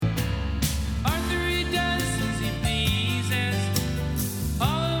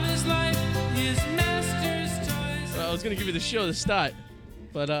was going to give you the show to start,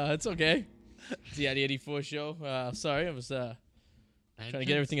 but it's okay. It's the Arty 84 show. Sorry, I was trying to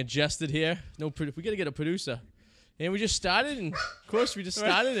get everything adjusted here. We got to get a producer. And we just started, and of course we just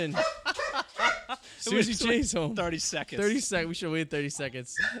started, and Susie J's home. 30 seconds. 30 seconds. We should wait 30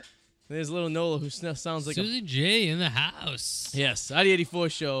 seconds. There's little Nola who sounds like Susie J in the house. Yes, Arty 84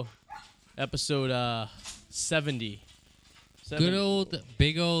 show, episode 70. Good old,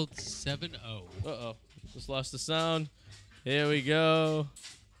 big old 7-0. Uh-oh. Just lost the sound. Here we go.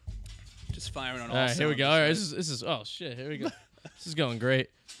 Just firing on all All right, here we go. All right, cylinders, this is oh, shit. Here we go. This is going great.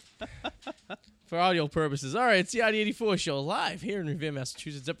 For audio purposes. All right, it's the Arty 84 show live here in Revere,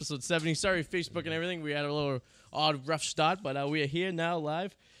 Massachusetts, episode 70. Sorry, Facebook and everything. We had a little odd, rough start, but we are here now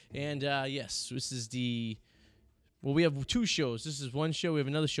live. And, yes, this is the... Well, we have two shows. This is one show. We have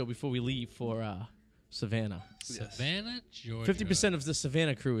another show before we leave for Savannah. Yes. Savannah, Georgia. 50% of the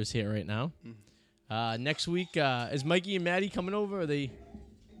Savannah crew is here right now. Next week, is Mikey and Maddie coming over? Or are they...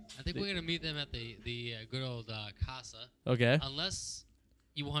 I think we're going to meet them at the good old Casa. Okay. Unless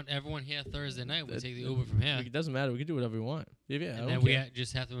you want everyone here Thursday night, we'll take the Uber from here. It doesn't matter. We can do whatever we want. Yeah, And then we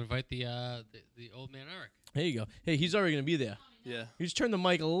just have to invite the old man Eric. There you go. Hey, he's already going to be there. Yeah. You just turn the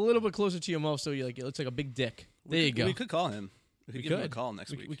mic a little bit closer to your mouth so it looks like a big dick. There you go. We could call him. We could give him a call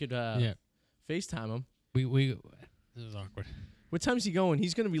next week. We could yeah. FaceTime him. This is awkward. What time's he going?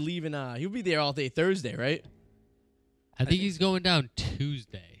 He's going to be leaving. He'll be there all day Thursday, right? I think he's going down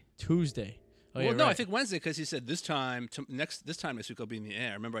Tuesday. Tuesday. Oh, Well, yeah, no, right. I think Wednesday because he said this time next week I'll be in the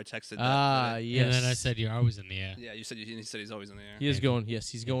air. Remember I texted that. Yes. And then I said you're always in the air. Yeah, you said he said he's always in the air. He is going. Yes,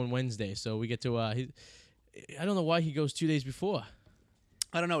 he's going Wednesday. So we get to. I don't know why he goes 2 days before.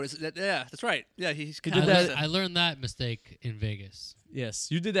 I don't know. Yeah, that's right. Yeah, he's He kind did of that- I learned that mistake in Vegas. Yes,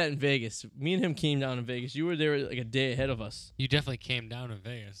 you did that in Vegas. Me and him came down in Vegas. You were there like a day ahead of us. You definitely came down in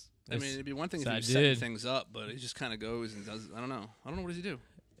Vegas. I mean, it'd be one thing if I he was setting did. things up, but he just kind of goes and does. I don't know. What does he do?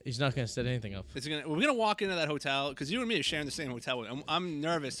 He's not going to set anything up. We're gonna walk into that hotel because you and me are sharing the same hotel. I'm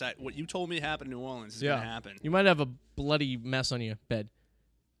nervous that what you told me happened in New Orleans is gonna happen. You might have a bloody mess on your bed.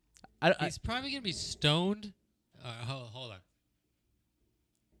 He's probably going to be stoned. Hold on.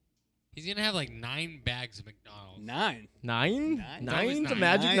 He's going to have like 9 bags of McDonald's. Nine. Nine? Nine's a nine.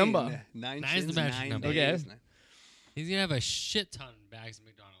 magic number. Nine's the magic number. Okay. He's going to have a shit ton of bags of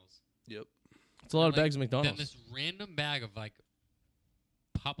McDonald's. Yep. It's a lot of Like, bags of McDonald's. Then this random bag of like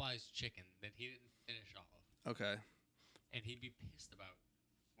Popeye's chicken that he didn't finish off. Okay. And he'd be pissed about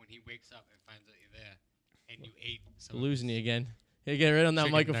when he wakes up and finds out you're there and you ate some of Losing his- you again. Hey, get right on that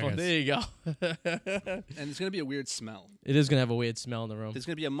Chicken microphone. nuggets. There you go. And it's gonna be a weird smell. It is going to have a weird smell in the room. There's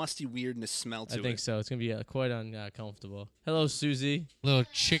gonna be a musty weirdness smell to I it. think so. It's going to be quite uncomfortable. Hello, Susie. Little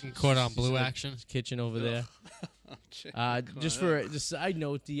chicken cordon bleu She's action. Kitchen over there. Just for a side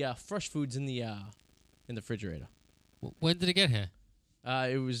note, the fresh food's in the refrigerator. When did it get here?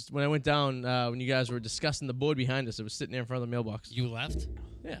 It was when I went down when you guys were discussing the board behind us. It was sitting there in front of the mailbox. You left?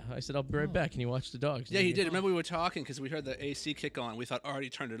 Yeah, I said I'll be right back. Can you watch the dogs? Yeah, he did. Remember we were talking because we heard the AC kick on. We thought Arty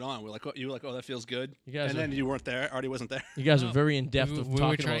turned it on. We're like, you were like, oh, that feels good. You guys and are- then you weren't there. Arty wasn't there. You guys are No. very in depth of we were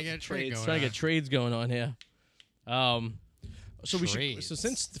talking trying about to get a trade trades, going trying to on. get trades going on here. So Trades. so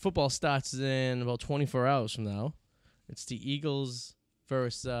since the football starts in about 24 hours from now, it's the Eagles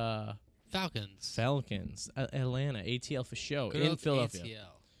versus Falcons. Atlanta, ATL for show Good in old Philadelphia.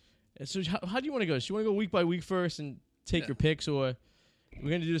 ATL. So how do you want to go? Do you want to go week by week first and take your picks, or we're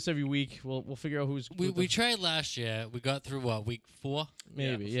gonna do this every week? We'll figure out who's We tried last year. We got through week 4,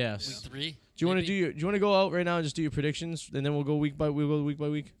 maybe yes. week 3. Do you want to do do you want to go out right now and just do your predictions, and then we'll go week by week?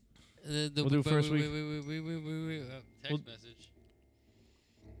 We'll do first week. Text message.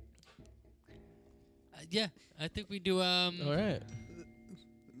 Yeah, I think we do. All right.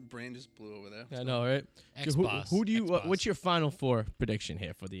 Brain just blew over there. I know, right? X-Boss. Who do you? X-Boss. What's your Final Four prediction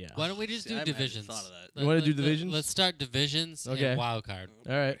here for the? Why don't we just See, do I haven't divisions? thought of that. You wanna do divisions? Let's start divisions Okay. and wild card.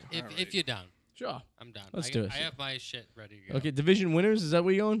 All right. If you're down, Sure. I'm down. Let's I, do it. I have my shit ready to go. Okay. Division winners. Is that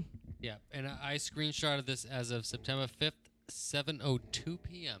where you going? Yeah, and I screenshotted this as of September 5th, 7:02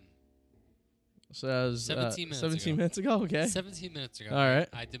 p.m. So that was 17 minutes 17 ago. minutes ago. Okay. 17 minutes ago. All right.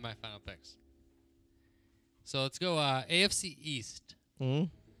 I did my final picks. So let's go AFC East. hmm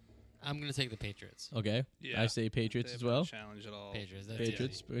I'm going to take the Patriots. Okay. Yeah. I say Patriots They as haven't well. challenged at all. Patriots. That's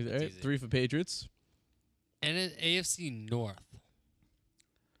Patriots. easy. All That's right. easy. 3 for Patriots. And then AFC North.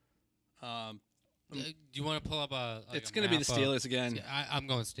 Do you want to pull up a? Like It's going gonna to be the Steelers again. I'm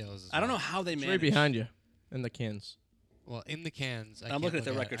going Steelers. As I don't know well. how they It's managed. right behind you, in the cans. Well, in the cans. I'm looking at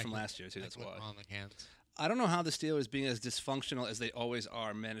the record from last year too. That's why. On the cans. I don't know how the Steelers, being as dysfunctional as they always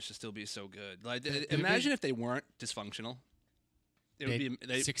are, managed to still be so good. Like, Did imagine if they weren't dysfunctional. it would be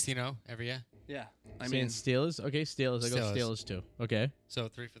 16-0 every year. yeah. I Saying mean, Steelers. Okay, Steelers. I go Steelers. Steelers too. Okay. So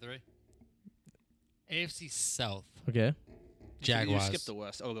 3 for 3. AFC South. Okay. Jaguars. You skipped the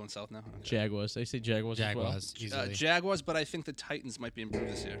West. Oh, going south now. Okay. Jaguars. I say Jaguars. Jaguars. Easily. Jaguars, but I think the Titans might be improved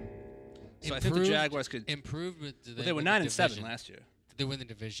this year. So I think the Improved- Jaguars could. improved. But did They were win 9 the and 7 division? last year. Did they win the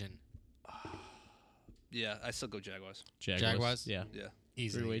division? Yeah, I still go Jaguars. Jaguars? Yeah. Yeah.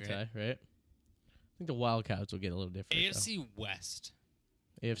 Easily. Three-way tie, right? I think the Wildcats will get a little different. AFC West.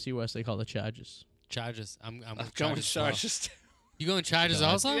 though. AFC West, they call the Chargers. Chargers. I'm I'm with going Chargers. as well. Chargers. You going Chargers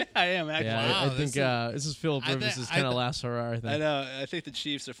God. also? Yeah, I am actually. Yeah, Wow, I think this this is Philip I Rivers' thi- kind I of thi- last hurrah. I think. I know. I think the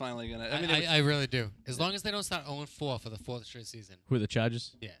Chiefs are finally gonna. I mean, they were- I really do. As long as they don't start 0-4 for the 4th straight season. Who are the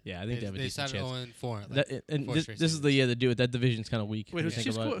Chargers? Yeah. Yeah, I think they have a decent started chance. 0-4. Like, That, and four this, straight this is the seasons. year to do it. That division's kind of weak. wait, if you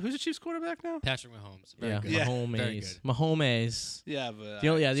think about it. who's the Chiefs quarterback now? Patrick Mahomes. Very Yeah, good. Yeah. Mahomes. Very good. Mahomes. Yeah, but The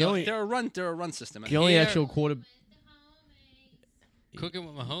only they're a run system. the only Here- actual quarter. Cooking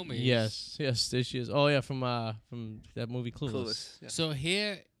with Mahomes. Yes, this year's. Oh yeah, from that movie Clueless. Clueless. Yeah. So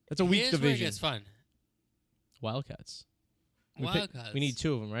here. That's a weak here's where it division. gets fun. Wildcats. Wildcards. We need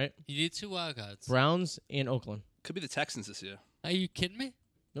two of them, right? You need 2 wildcards. Browns and Oakland. Could be the Texans this year. Are you kidding me?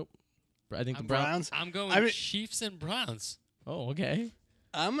 I think the I'm Browns. I'm going I mean- Chiefs and Browns. Oh, okay.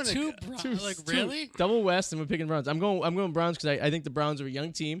 I'm gonna. Like really? Double West, and we're picking Browns. I'm going Browns because I think the Browns are a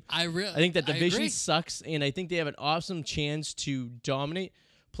young team. I think that division agree. sucks, and I think they have an awesome chance to dominate.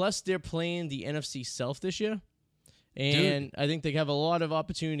 Plus, they're playing the NFC South this year, and I think they have a lot of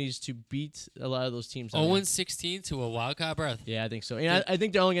opportunities to beat a lot of those teams. out there. 0-16 to a wildcard berth. Yeah, I think so. And I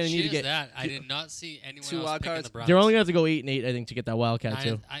think they're only going to need to Cheers get. that. I did not see anyone 2 else wild picking cards. the Browns. They're only going to have to go 8-8, I think, to get that Wildcat Nine,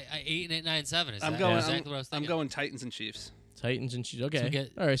 too. I 8-8, 9-7. Is I'm that going. exactly what I was I'm thinking? going Titans and Chiefs. Titans and Chiefs. Okay. So we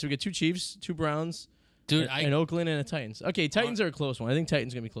get- All right, so we get 2 Chiefs, 2 Browns, Dude, and Oakland and a Titans. Okay, Titans are a close one. I think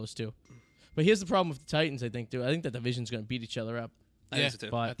Titans going to be close too. But here's the problem with the Titans, I think, dude. I think that division's going to beat each other up. I yeah, think so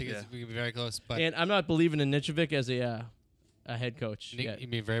too. but- I think it's going to be very close. But And I'm not believing in Nichovic as a head coach. Nick, yet. you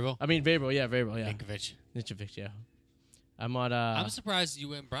mean Vrabel? I mean, Vrabel, yeah. Ninkovic. Nichovic, yeah. I'm not. I'm surprised you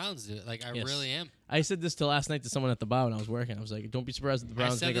went Browns, dude. Like, I Yes. really am. I said this to last night to someone at the bar when I was working. I was like, don't be surprised if the I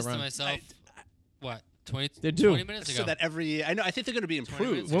Browns said make this a to run. myself, what, 20, They do. 20 I minutes ago? said that every year. I know. I think they're going to be 20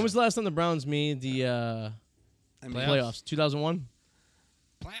 improved. minutes When was the last time the Browns made the I mean, playoffs? 2001?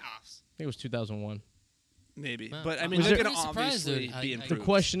 I Playoffs. think it was 2001. maybe, Well, but I I'm mean, Is they're there- going to I'm surprised, obviously dude. be I- The improved.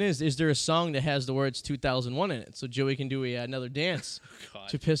 question is there a song that has the words 2001 in it so Joey can do another dance God.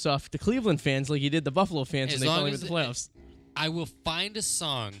 to piss off the Cleveland fans like he did the Buffalo fans As when they long finally made as the playoffs? I will find a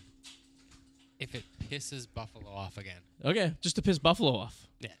song if it pisses Buffalo off again. Okay, just to piss Buffalo off.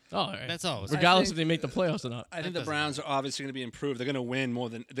 Yeah. Oh, all right. That's all. Regardless think- if they make the playoffs or not. I think That the doesn't Browns are obviously going to be improved. They're going to win more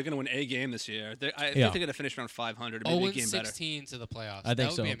than they're going to win a game this year. I think Yeah. they're going to finish around 500. Maybe a game better. 0-16 to the playoffs. I think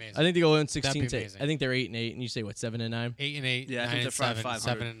that so. would be amazing. I think they go in That'd 16 be to amazing. I think they're 8-8 and you say what, 7-9? 8-8, Yeah, I think 9 they're and 7, 500.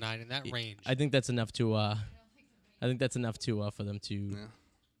 7 and 9 in that range. I think that's enough to for them to Yeah.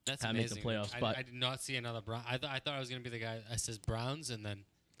 That's make the amazing. playoffs, I, but- I did not see another Brown. I thought I was going to be the guy that says Browns, and then who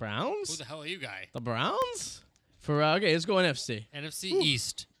Browns? the hell are you guy? The Browns? For okay, let's go NFC. NFC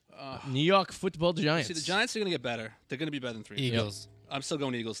East, New York Football Giants. See, the Giants are going to get better. They're going to be better than 3. Eagles. I'm still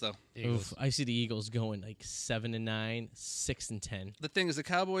going Eagles though. Eagles. Oof, I see the Eagles going like 7-9, 6-10. The thing is, the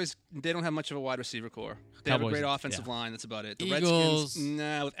Cowboys, they don't have much of a wide receiver core. They have a Cowboys, great offensive yeah. line. That's about it. The Eagles. Redskins,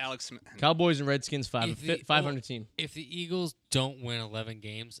 nah, with Alex Smith. Cowboys and Redskins If the- 500 team. If the Eagles don't win 11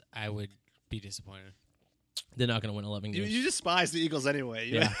 games, I would be disappointed. They're not going to win 11 You, games. you despise the Eagles anyway.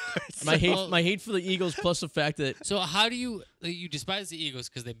 You Yeah. know? It's my hate Well- my hate for the Eagles plus the fact that So how do you despise the Eagles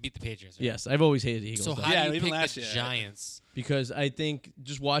because they beat the Patriots? Right? yes, I've always hated the Eagles So though, how Yeah, do you even pick last the year. Giants because I think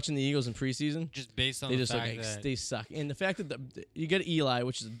just watching the Eagles in preseason, just based on they the just look fact like that they suck. And the fact that you get Eli,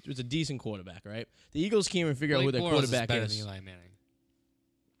 which is a decent quarterback, right? The Eagles can't even figure out who Blake their Bortles quarterback better is. than Eli Manning.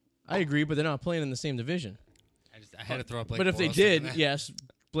 I agree, but they're not playing in the same division. I had to throw up Blake But if they Bortles did, in there. yes,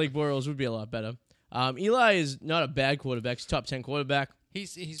 Blake Bortles would be a lot better. Eli is not a bad quarterback. He's top 10 quarterback.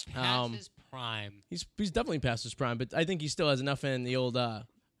 he's past his prime. He's definitely past his prime, but I think he still has enough in the old. I mean,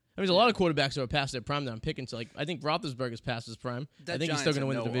 there's a lot of quarterbacks that are past their prime that I'm picking. So, like, I think Roethlisberger's past his prime. That I think he's Giants still going to had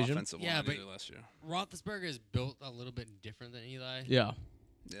win the no division. offensive Yeah, line but- either last year. Roethlisberger is built a little bit different than Eli. Yeah,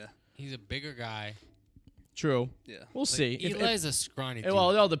 Yeah, He's a bigger guy. true. yeah. We'll see. If- Eli's a scrawny dude.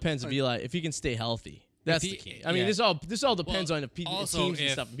 well, it all depends if Eli if he can stay healthy. That's he- the key. I mean, yeah. this all depends Well, on if also teams and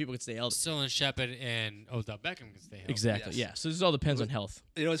if- stuff and people can stay healthy. Sterling Shepard and Odell Beckham can stay healthy. Exactly. Yes. Yeah. So this all depends on health.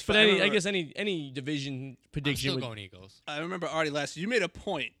 You know, it's But funny. I guess any division I'm prediction still would. going Eagles. I remember Arty last. You made a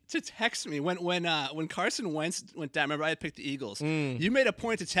point to text me when Carson Wentz went down. Remember, I had picked the Eagles. You made a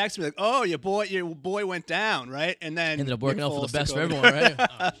point to text me like, "Oh, your boy went down, right?" And then Ended up working Nick out for Foles the best took for over. everyone,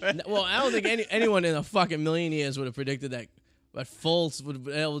 right? Well, I don't think anyone in a fucking million years would have predicted that but Foles would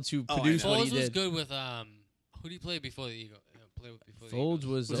be able to Oh, I produce know. what Foles he was did. good with who did he play before the Eagles? Before the Foles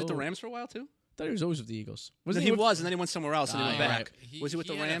Eagles? was it the oh, Rams for a while too? I thought he was always with the Eagles. He with- was, and then he went somewhere else, and then he went Ah, back. right. Was he with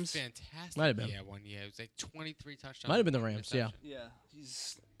the had a Rams? fantastic Might have been. year one year. It was like 23 touchdowns. Might have been the and one Rams, yeah. interception. Yeah,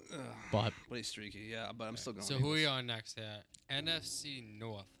 he's. But But he's streaky, yeah. But I'm still going. So who are you on next here? NFC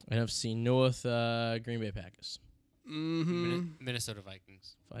North. NFC North, Green Bay Packers, Mm-hmm. Minnesota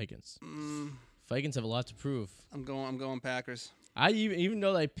Vikings. Vikings. Mm, Vikings have a lot to prove. I'm going Packers. I even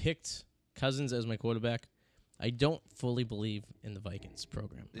though I picked Cousins as my quarterback, I don't fully believe in the Vikings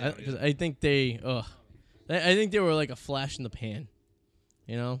program. Yeah, Because yeah. I think I think they were like a flash in the pan.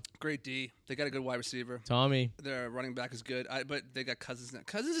 You know, Great D. They got a good wide receiver. Tommy. Their running back is good. But they got Cousins now.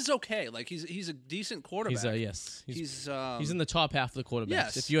 Cousins is okay. Like he's a decent quarterback. He's yes. He's in the top half of the quarterbacks.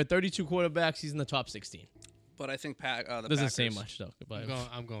 Yes. If you had 32 quarterbacks, he's in the top 16. But I think the Doesn't Packers. say much though. But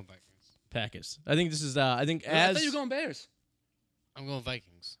I'm going Vikings. Packers. I think this is. I think I as thought you were going Bears. I'm going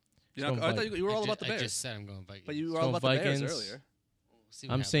Vikings. You Let's know, go I thought you were all about the I Bears. just said I'm going Vikings. But you were Let's all go about the Bears Vikings. earlier. We'll see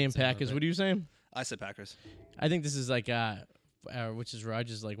what I'm saying happens in a little Packers. bit. What are you saying? I said Packers. I think this is like which is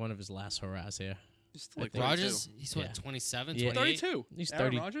Rogers like one of his last hurrahs here. Just I like think- Rogers, he's what, Yeah. 27, Yeah. 28? 32. He's Aaron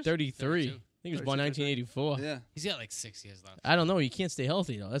 30, Rodgers? 33. 32. I think he was born 32, 1984. Yeah. He's got like 6 years left. I don't know. He can't stay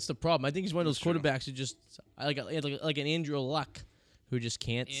healthy though. That's the problem. I think he's one of those That's true. quarterbacks who just like an Andrew Luck, who just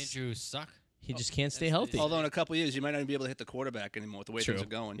can't. Andrew Suck. He just can't stay that's- healthy. Although in a couple of years you might not even be able to hit the quarterback anymore with the way True. things are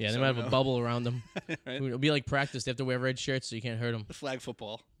going. Yeah, they So, might have you a know. bubble around them. Right? It'll be like practice. They have to wear red shirts so you can't hurt them. The flag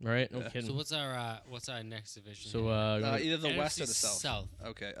football. Right? No Yeah. kidding. So what's our next division? So, here? Either the West or NFC the South. South.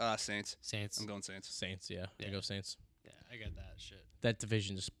 Okay. Saints. Saints. I'm going Saints. Saints. Yeah, I Yeah. go Saints. Yeah, I got that shit. That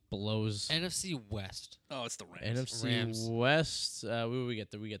division just blows. NFC West. Oh, it's the Rams. NFC Rams. West. What do we get?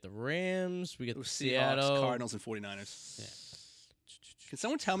 We get the Rams. We get Ooh, the Seahawks, Seattle. Cardinals, and 49ers. Yeah. Can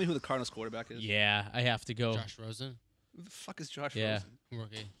someone tell me who the Cardinals quarterback is? Yeah, I have to go. Josh Rosen. Who the fuck is Josh Yeah. Rosen?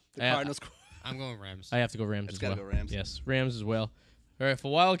 Rookie. The Yeah. Cardinals. I'm going Rams. I have to go Rams It's as gotta well. go Rams. Yes, Rams as well. All right, for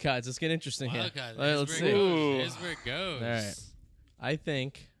wild cards, let's get interesting Wild here. card. All right, Here's let's where it see. goes. Here's where it goes. All right. I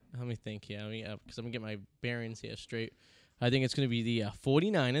think. Let me think here. Because I'm gonna get my bearings here straight. I think it's gonna be the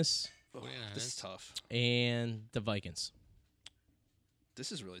 49ers Oh, 49ers. this is tough. and the Vikings.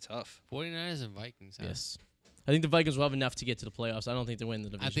 This is really tough. 49ers and Vikings. Huh? Yes. I think the Vikings will have enough to get to the playoffs. I don't think they win the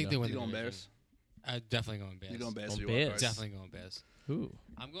division. I think they though. win You the going division. Bears? I'm definitely going Bears. You going Bears? Going for your wild Bears. card? Definitely going Bears. Who?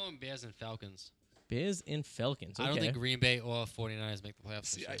 I'm going Bears and Falcons. Bears and Falcons. Okay. I don't think Green Bay or 49ers make the playoffs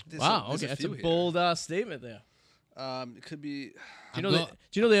See, this year. there's Wow. there's Okay, that's a few here. bold statement there. It could be. Do I'm you know? go-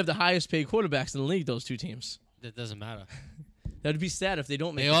 Do you know they have the highest paid quarterbacks in the league? Those two teams. That doesn't matter. That'd be sad if they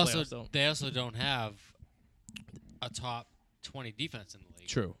don't make They the also playoffs. Though. they also don't have a top 20 defense in the league.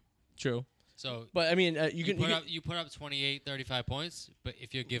 True. So But I mean, you you can. put up 28, 35 points, but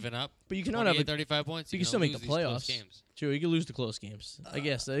if you're giving up But you cannot have 28, a 35 points, you you're can still gonna make the lose these close playoffs. games. True, you can lose the close games. I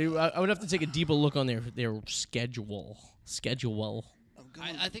guess I would have to take a deeper look on their schedule. I'm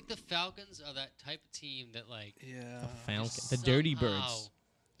going, I think the Falcons are that type of team that like yeah. Falcons, the Dirty somehow Birds.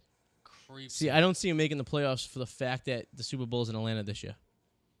 creeps See, in. I don't see them making the playoffs for the fact that the Super Bowl's in Atlanta this year.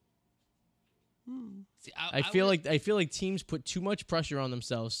 See, I feel like teams put too much pressure on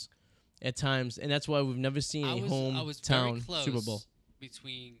themselves at times, and that's why we've never seen I a was very hometown close Super Bowl.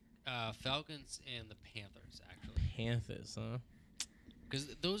 between Falcons and the Panthers actually, Panthers, huh?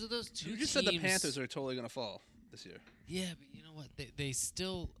 because those are those two. You just teams. said the Panthers are totally going to fall this year. Yeah, but you know what?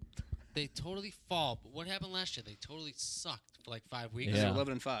 They totally fall. But what happened last year? They totally sucked for like 5 weeks. Yeah. They're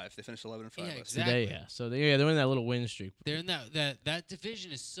 11-5. They finished 11-5 Yeah, last year. exactly. Today, yeah. So they're in that little win streak. They're in that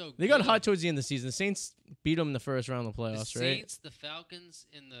division is so. They good. got hot towards the end of the season. The Saints beat them in the first round of the The playoffs, right? Saints, the Falcons,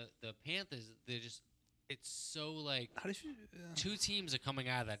 and the Panthers. They're just. It's so like How do you? two teams are coming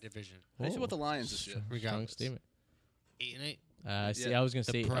out of that division. How do you feel about the Lions this year? Strong Regardless. statement. 8-8. See, Yeah. I was gonna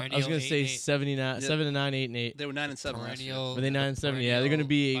The say, I was perennial gonna say 8-8. 79, Yeah. 7-9, 8-8. They were 9-7 last year. Perennial. Were they 9-7? Yeah, they're gonna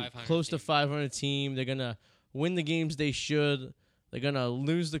be a 500 close to team. 500 team. They're gonna win the games they should. They're gonna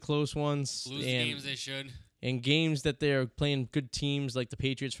lose the close ones Lose the and games they should. and games that they're playing good teams like the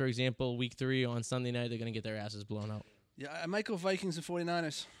Patriots, for example, week 3 on Sunday night. They're gonna get their asses blown out. Yeah, I might go Vikings and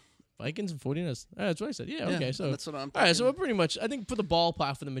 49ers. Vikings and 49ers. That's what I said. Yeah, okay. So that's what I'm. all right, so we're thinking. pretty much. I think for the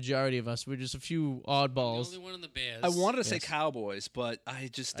ballpark for the majority of us, we're just a few The oddballs. only one in the Bears. I wanted to say Yes. Cowboys, but I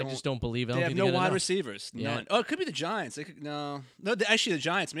just I just don't believe it. I They don't have think no got wide enough. receivers. Yeah. None. Oh, it could be the Giants. They could actually the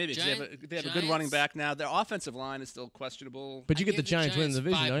Giants maybe. 'Cause they have a good running Giants- back now. Their offensive line is still questionable. But you I get the give Giants winning the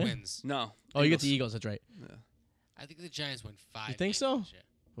division, 5 don't you? wins. No. Oh, you get the Eagles. That's right. I think the Giants win 5. You think so? this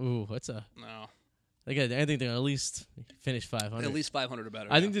year. Ooh, that's a. No. I think they're gonna at least finish 500. At least 500 or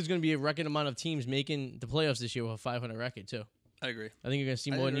better. I yeah. think there's gonna be a record amount of teams making the playoffs this year with a 500 record too. I agree. I think you're going to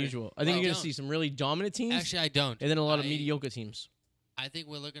see I more than agree. usual. I think you're going to don't. see some really dominant teams, Actually, I don't. and then a lot of I- mediocre teams. I think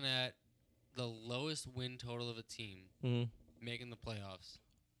we're looking at the lowest win total of a team Mhm. making the playoffs.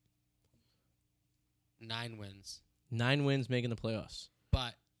 9 wins. 9 wins making the playoffs.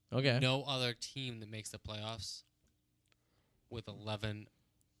 But Okay. no other team that makes the playoffs with 11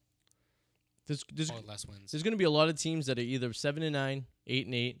 There's or less wins. going to be a lot of teams that are either 7-9,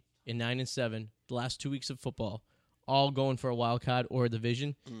 8-8, and 9-7. The last 2 weeks of football, all going for a wild card or a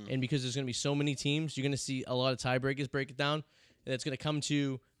division. And because there's going to be so many teams, you're going to see a lot of tiebreakers break it down. And it's going to come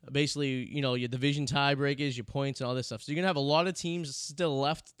to basically, your division tiebreakers, your points, and all this stuff. So you're going to have a lot of teams still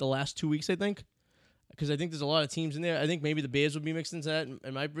left the last 2 weeks, I think. Because I think there's a lot of teams in there. I think maybe the Bears will be mixed into that.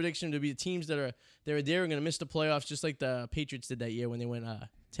 And my prediction would be the teams that are there are going to miss the playoffs, just like the Patriots did that year when they went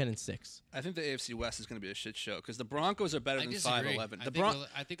 10-6. I think the AFC West is going to be a shit show because the Broncos are better I than disagree. 5-11.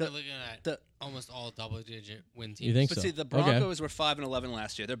 I think we're looking at almost all double-digit win teams. You think But so? see, the Okay. Broncos were 5-11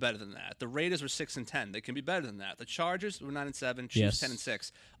 last year. They're better than that. The Raiders were 6-10. They can be better than that. The Chargers were 9-7. Chiefs Yes.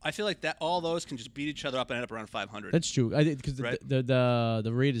 10-6. I feel like that all those can just beat each other up and end up around 500. That's true. I think because Right.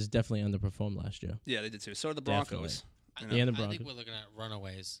 the Raiders definitely underperformed last year. Yeah, they did too. So are the Broncos. I, You Yeah, know? and the I think Broncos. we're looking at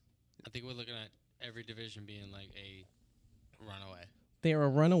runaways. I think we're looking at every division being like a runaway. They're a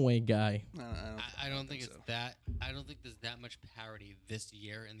runaway guy. I don't think it's so. that. I don't think there's that much parity this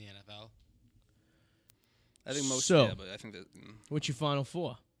year in the NFL. I think most. So- yeah, but I think that What's your final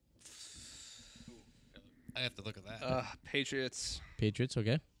four? I have to look at that. Patriots. Patriots,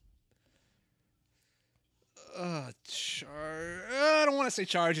 okay. I don't want to say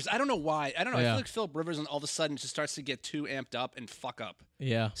Chargers. I don't know why. I don't know. I Yeah. feel like Philip Rivers all of a sudden just starts to get too amped up and fuck up.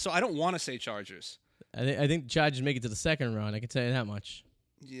 Yeah. So I don't want to say Chargers. I think the Chargers make it to the second round. I can tell you that much.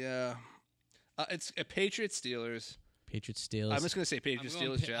 Yeah. It's a Patriots Steelers. Patriots, Steelers. I'm just gonna say Patriots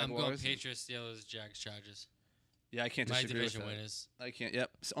Steelers I'm going Jaguars. Patriots, Steelers, Jags, Chargers. Yeah, I can't My disagree with division that. winners. I can't. Yep,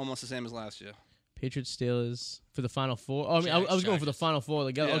 it's almost the same as last year. Patriots, Steelers for the final four. Oh, I mean, I Jags, was going for the Chargers. final four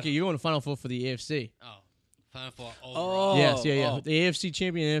together. Yeah. Okay, you're going to final four for the AFC. Oh, Final Four overall. Yes, yeah. oh. The AFC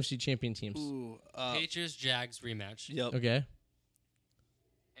champion and NFC champion teams. Ooh. Patriots, Jags rematch. Yep. Okay. And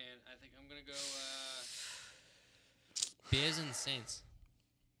I think I'm gonna go Bears and Saints.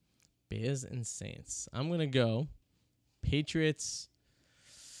 Bears and Saints. I'm going to go Patriots.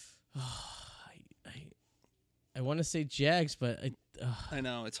 I want to say Jags, but I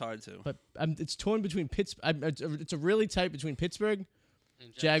know it's hard to. it's torn between Pittsburgh. It's a really tight between Pittsburgh,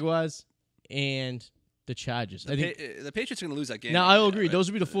 And Jaguars, and the Chargers. I think. The Patriots are gonna lose that game. Now I will Yeah, agree. right? Those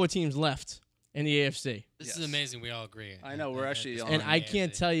would be the 4 teams left in the AFC. This Yes. is amazing. We all agree. I know, we're actually And on I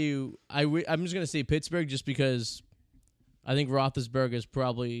can't tell you. I'm just gonna say Pittsburgh just because I think Roethlisberger is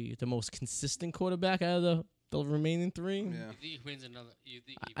probably the most consistent quarterback out of the remaining 3. Yeah. You think he wins another?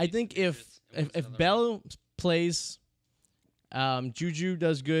 I think if Bell plays, Juju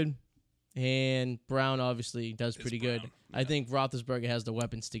does good, and Brown obviously does pretty good. Brown, I think Roethlisberger has the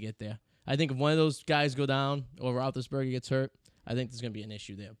weapons to get there. I think if one of those guys go down or Roethlisberger gets hurt, I think there's going to be an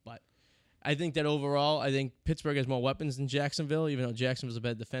issue there. But I think that overall, I think Pittsburgh has more weapons than Jacksonville, even though Jacksonville's a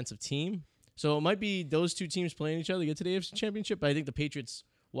better defensive team. So it might be those 2 teams playing each other to get to the AFC Championship, but I think the Patriots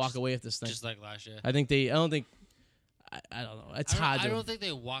walk away with this thing. just like last year. I don't think. I don't know. It's hard I to. don't think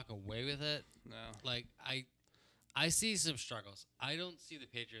they walk away with it. No. Like I see some struggles. I don't see the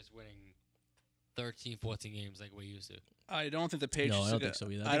Patriots winning 13, 14 games like we used to. I don't think the Patriots. I are don't gonna- think so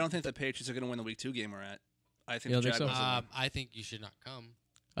either. I don't think the Patriots are going to win the Week 2 game we're at. I think You the don't think so? Jaguars. I think you should not come.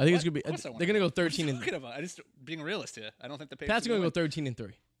 I think it's What? gonna be. Of course I They're wanna gonna go win. 13 What are and. you talking about? I just being a realist here. I don't think the Patriots. Pat's are gonna go win.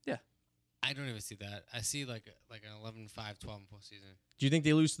 13-3. I don't even see that. I see like an 11-5, 12 postseason. Do you think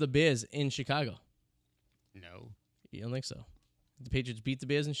they lose to the Bears in Chicago? No. You don't think so? The Patriots beat the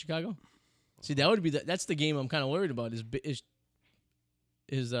Bears in Chicago? See, that would be that's the game I'm kind of worried about. Is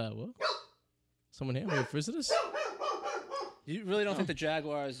what? Someone here? We have visitors? You really don't think the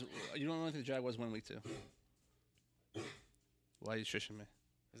Jaguars? You don't really think the Jaguars win Week 2? Why are you shushing me?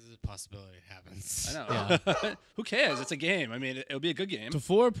 This is a possibility it happens. I know. Who cares? It's a game. I mean, it'll be a good game. The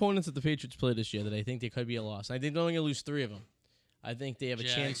 4 opponents that the Patriots play this year that I think they could be a loss. I think they're only gonna lose 3 of them. I think they have a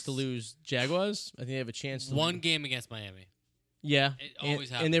chance to Jags. lose Jaguars. I think they have a chance to One game against Miami. Yeah, It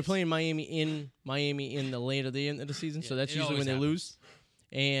always and they're happens. playing Miami in the late of the end of the season, so Yeah, that's it usually when always they lose.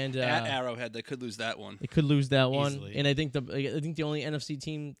 And At Arrowhead, they could lose that one. they could lose that one. Easily. And I think the only NFC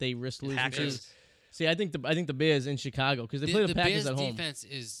team they risk losing to. Hackers. See, I think the Bears in Chicago because they play the Packers Bears at home. defense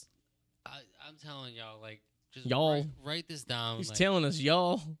is, I'm telling y'all, like, just Y'all. write this down. He's like, telling us,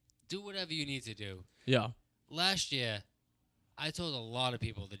 y'all. do whatever you need to do. Yeah. Last year, I told a lot of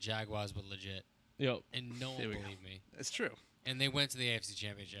people the Jaguars were legit, Yo. and no one Here we go. believed me. It's true. And they went to the AFC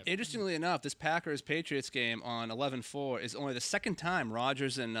Championship. Interestingly enough, this Packers-Patriots game on 11-4 is only the second time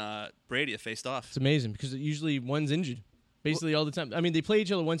Rodgers and Brady have faced off. It's amazing because usually one's injured, basically all the time. I mean, they play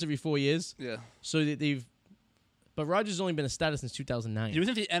each other once every 4 years. Yeah. So they've. But Rodgers has only been a starter since 2009. You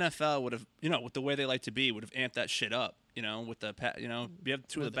would think the NFL would have, with the way they like to be, would have amped that shit up. With the, you have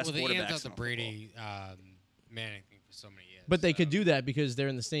two of the best they quarterbacks. amped out the in Brady Manning thing for so many years. But they could do that because they're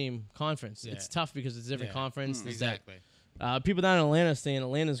in the same conference. Yeah. It's tough because it's a different conference. There's that. Exactly. People down in Atlanta saying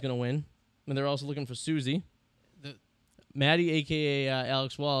Atlanta's going to win. And they're also looking for Susie. The- Maddie, a.k.a.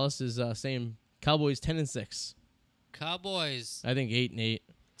 Alex Wallace, is saying Cowboys 10-6. Cowboys I think 8-8.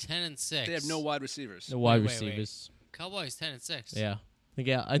 10-6. They have no wide receivers. No wide Wait. receivers. Cowboys 10-6. Yeah.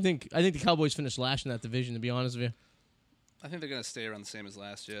 I think the Cowboys finished last in that division, to be honest with you. I think they're going to stay around the same as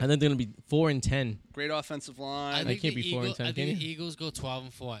last year. I think they're going to be 4-10. Great offensive line. I think can't the be 4-10, I can think you? the Eagles go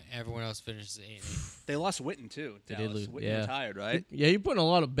 12-4. Everyone else finishes 8-8. They lost Witten, too. They Dallas. did lose. Witten Yeah. retired, right? Yeah, you're putting a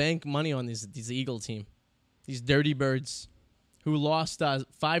lot of bank money on these Eagle team. These dirty birds who lost 5-0.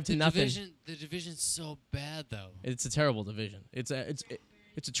 The division's so bad though. It's a terrible division. It's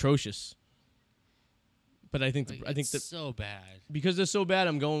atrocious. But I think It's that so bad. because they're so bad,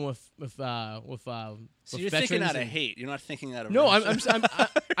 I'm going with So you're veterans thinking out of and- hate. You're not thinking out of No, revenge.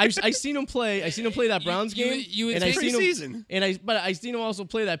 I seen him play. I seen him play that Browns game, you would and I think- seen him. But I seen him also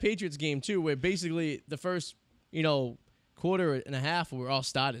play that Patriots game too, where basically the first quarter and a half were all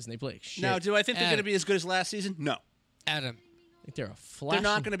starters and they play like shit. Now, do I think they're Adam. going to be as good as last season? No. Adam, I think they're a flash. They're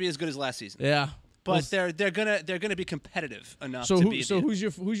not going to be as good as last season. Yeah, But they're gonna be competitive enough So to be.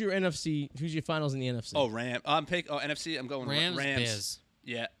 who's your NFC? Who's your finals in the NFC? NFC. I'm going Rams, Rams. Bears.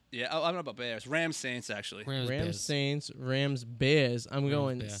 Yeah. I don't know about Bears. Rams, Saints, actually. Rams, Rams, Bears. Saints, Rams, Bears. I'm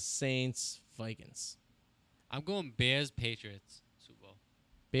going Bears. Saints, Vikings. I'm going Bears, Patriots. Super Bowl.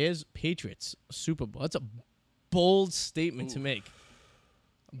 Bears, Patriots, Super Bowl. That's a bold statement to make.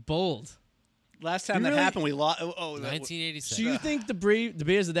 Bold. Last time You that really- happened, we lost. 1986. So you think the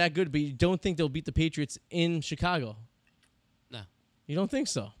Bears are that good, but you don't think they'll beat the Patriots in Chicago? No. You don't think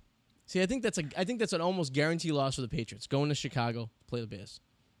so? See, I think that's an almost guarantee loss for the Patriots. Going to Chicago, play the Bears.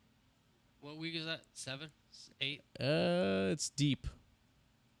 What week is that? 7? 8? It's deep.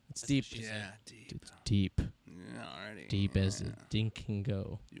 It's deep. what she Yeah, said. deep. It's deep. Yeah, already. Deep as a dink can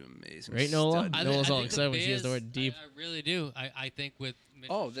go. You amazing. Right, Nola? stud. Nola's all think excited when the she hears the Bears- word deep. I really do. I think with Mitch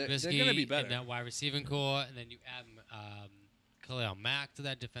They're Trubisky gonna be better. and that wide receiving core, and then you add Khalil Mack to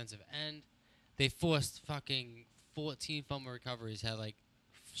that defensive end, they forced fucking 14 fumble recoveries, had like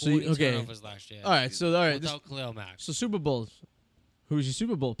 40 turnovers last year. All right, this, Without Khalil Mack. so Super Bowl. Who's your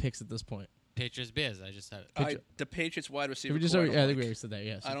Super Bowl picks at this point? Patriots, Bears, I just said it. The Patriots wide Did receiver. we just core, already, I I don't think we like. already said that.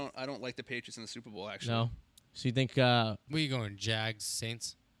 Yes. I don't like the Patriots in the Super Bowl. Actually, No. So you think? Where you going, Jags,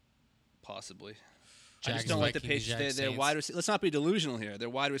 Saints? possibly. I Jags, just don't like the Vikings, Patriots. Jags, They're Saints. wide receiver. Let's not be delusional here. They're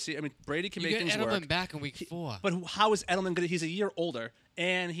wide receiver. I mean, Brady can You make get things Edelman work. back in week 4. But how is Edelman going to? He's a year older,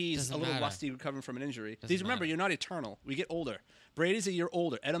 and he's Doesn't a little matter. rusty recovering from an injury. Doesn't These remember, matter. you're not eternal. We get older. Brady's a year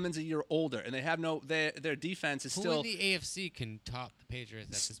older. Edelman's a year older, and they have their defense is Who still. in the AFC can top the Patriots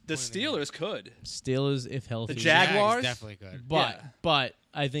at this The point in game? Steelers could. Steelers if healthy. The Jags Jaguars? definitely could. But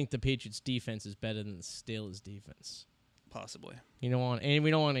I think the Patriots defense is better than the Steelers defense. Possibly. We don't want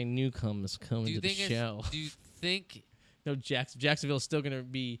any newcomers coming Do you to the think? show. Do you think? No, Jacksonville's still going to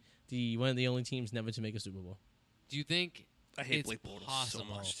be one of the only teams never to make a Super Bowl. Do you think? I hate It's Blake Bortles so possible.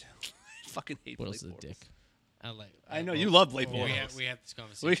 much. I fucking hate What Blake else is a Bortles. dick? I know, you love Blake We Bortles. had this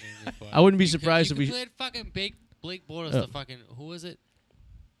conversation before. I wouldn't be You surprised if we. compared fucking Blake Bortles Oh. to fucking who was it?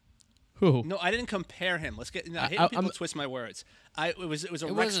 Who? No, I didn't compare him. Let's get. No, I hate I- when people I'm- twist my words. It was a It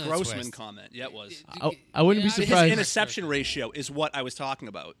Rex wasn't a Grossman twist. comment. Yeah, it was. I wouldn't be I- His surprised. interception ratio is what I was talking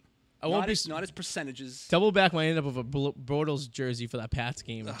about. I won't not be his, not his percentages. double back my end up with a Bortles jersey for that Pats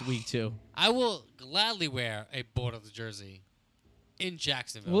game week 2. I will gladly wear a Bortles jersey in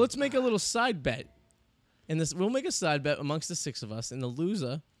Jacksonville. Well, let's make a little side bet. And we'll make a side bet amongst the 6 of us, and the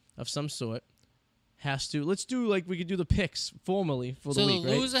loser of some sort has to. Let's do like we could do the picks formally for so the week, the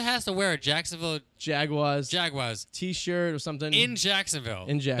right? loser has to wear a Jacksonville Jaguars Jaguars T-shirt or something in Jacksonville.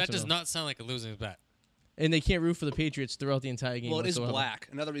 In That Jacksonville. does not sound like a losing bet. and they can't root for the Patriots throughout the entire game. Well, it is whatsoever. black.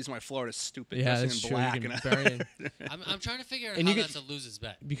 Another reason why Florida's stupid. Yeah, dressing that's in true. black. You can and- burn it. I'm trying to figure out And how you that's a loser's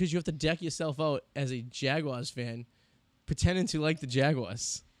bet. because you have to deck yourself out as a Jaguars fan, pretending to like the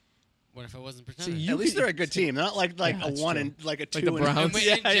Jaguars. What if I wasn't So pretending? you At least could- they're a good team. They're not like Yeah, a that's 1 true. and like a 2 the and Browns. And we're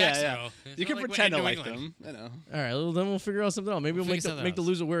Yeah, in yeah, yeah. Jacksonville. It's You not can like we're pretend in to New like England. them. You know. All right, well, then we'll figure out something else. Maybe We'll we'll figure something make the else.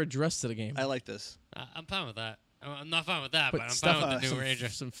 loser wear a dress to the game. I like this. I'm fine with that. I'm not fine with that, but I'm stuff fine with the some, New Ranger.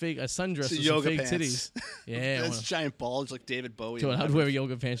 some fake a sundress Some with some yoga fake pants. titties. Yeah, I That's wanna- giant balls like David Bowie. Dude, I'd wear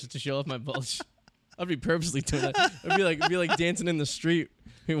yoga pants just to show off my bulge. I'd be purposely doing that. I'd be like dancing in the street.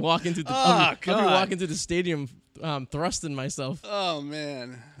 I'd be walking through the. Oh, I'd be walking through the stadium, thrusting myself. Oh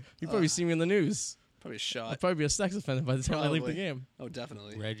man. You'd probably see me in the news. Probably shot. I'd probably be a sex offender by the time I leave the Probably. game. Oh,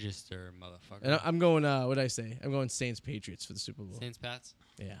 definitely. Register, motherfucker. And I'm going. What did I say? I'm going Saints Patriots for the Super Bowl. Saints Pats.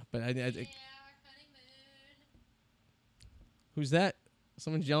 Yeah, but who's that?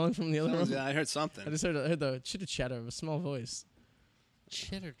 Someone's yelling from the other room. Yeah, I heard something. I just heard the chitter chatter of a small voice.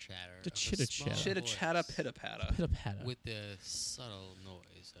 Chitter chatter. The chitter chatter. Chitta chatta pitta patta. Pitter patter. With the subtle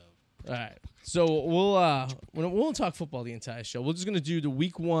noise of. All right, so we won't talk football the entire show. We're just gonna do the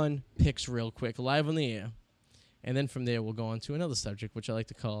week 1 picks real quick, live on the air, and then from there we'll go on to another subject, which I like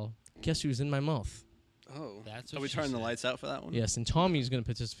to call "Guess Who's in My Mouth." Oh, That's are what we she turning the said. lights out for that one? Yes, and Tommy's gonna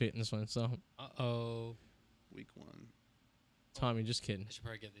participate in this one. So Uh-oh. Week 1. Tommy, just kidding. I should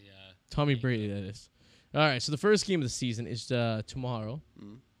probably get the. Tommy Brady, that is. All right, so the first game of the season is tomorrow,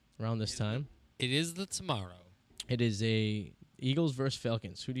 around this time. It is the tomorrow. It is a Eagles versus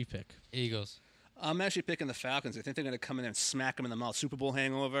Falcons. Who do you pick? Eagles. I'm actually picking the Falcons. I think they're going to come in and smack them in the mouth. Super Bowl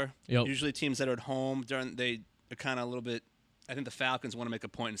hangover. Yep. Usually teams that are at home, they are kind of a little bit. I think the Falcons want to make a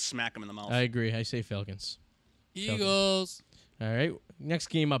point and smack them in the mouth. I agree. I say Falcons. Eagles. All right, next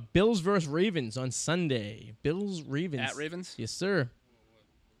game up: Bills versus Ravens on Sunday. Bills Ravens. At Ravens? Yes, sir.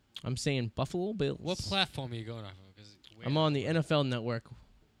 I'm saying Buffalo Bills. What platform are you going off of? 'Cause I'm on the NFL Network.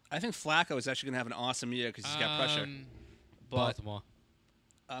 I think Flacco is actually going to have an awesome year because he's got pressure. But Baltimore.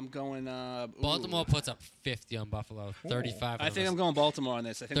 I'm going. Baltimore puts up 50 on Buffalo. 35. I think I'm going Baltimore on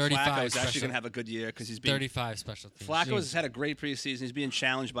this. I think 35 Flacco is actually special- going to have a good year because he's being 35 special teams. Flacco's had a great preseason. He's being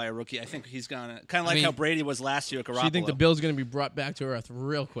challenged by a rookie. I think he's gonna kind of like mean- how Brady was last year at Garoppolo. So you think the Bills going to be brought back to earth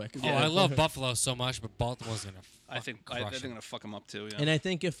real quick? Oh, I love Buffalo so much, but Baltimore's going to I think crush they're them. gonna fuck him up too. Yeah. And I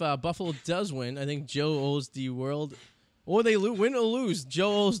think if Buffalo does win, I think Joe owes the world, or they win or lose,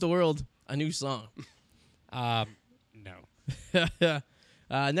 Joe owes the world a new song. No.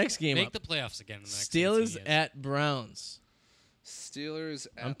 Next game Make up: the playoffs again in the next Steelers 18 years. at Browns. Steelers.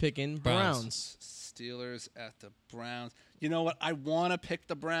 I'm picking Browns. Browns. Steelers at the Browns. You know what? I want to pick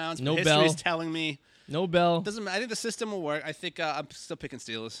the Browns. But No history's Bell. telling me No Bell. doesn't. I think the system will work. I think I'm still picking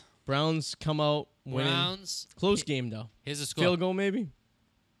Steelers. Browns come out winning. Browns. Close game though. Here's a score. Field goal maybe.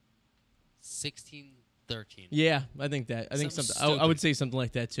 16-13. Yeah, I think that. I think Something something. I would say something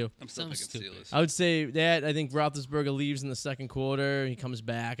like that too. I'm still Sounds picking stupid. Steelers. I would say that. I think Roethlisberger leaves in the second quarter. He comes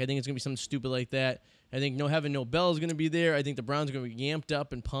back. I think it's gonna be something stupid like that. I think having no Bell is gonna be there. I think the Browns are gonna be amped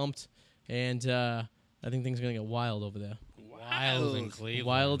up and pumped, and I think things are gonna get wild over there. Wild in Cleveland.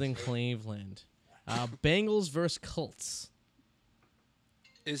 Wild in Cleveland. Bengals versus Colts.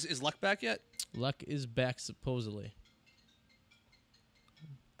 Is Luck back yet? Luck is back supposedly.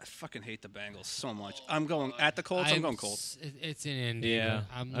 I fucking hate the Bengals so much. I'm going at the Colts. I'm going Colts. It's in Indy. Yeah,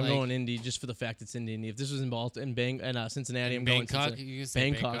 but I'm I'm like, going Indy just for the fact it's in Indy. If this was in Cincinnati, I'm going Bangkok. Cincinnati. You can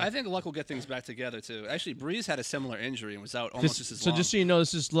say Bangkok. I think Luck will get things back together too. Actually, Breeze had a similar injury and was out almost just as So long. just so you know,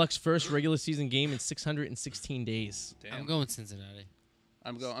 this is Luck's first regular season game in 616 days. Damn. I'm going Cincinnati.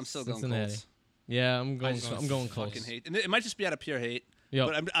 I'm still going Cincinnati. Colts. Yeah, I'm going Fucking Colts. hate. And it might just be out of pure hate. Yep.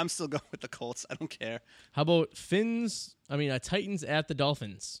 But I'm still going with the Colts. I don't care. How about Titans at the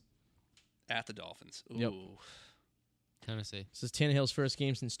Dolphins? At the Dolphins. Ooh. Yep. Tennessee. This is Tannehill's first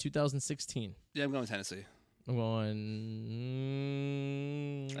game since 2016. Yeah, I'm going Tennessee. I'm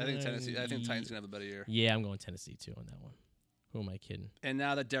going. I think Tennessee. I think Titans gonna have a better year. Yeah, I'm going Tennessee too on that one. Who am I kidding? And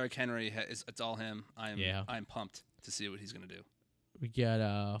now that Derrick Henry it's all him. Yeah. I'm pumped to see what he's gonna do. We got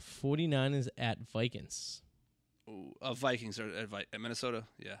 49ers at Vikings. Ooh, Vikings are at Minnesota.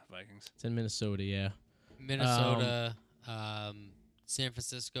 Yeah, Vikings. It's in Minnesota, yeah. Minnesota. San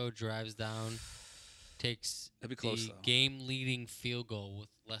Francisco drives down, takes It'll be close, the though. game-leading field goal with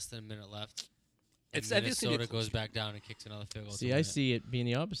less than a minute left. And I think it's gonna be a Minnesota close goes back down and kicks another field goal. See, to I win it. see it being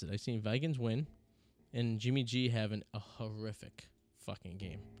the opposite. I see Vikings win, and Jimmy G having a horrific fucking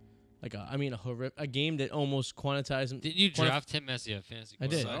game. A game that almost quantized him. Didn't you draft him as your fantasy I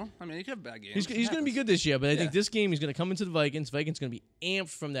did. quarterback? So I mean, he could have bad games. He's It going to be happens. good this year, but I think Yeah. this game he's going to come into the Vikings. Vikings going to be amped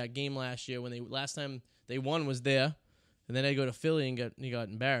from that game last year when last time they won was there, and then they go to Philly and got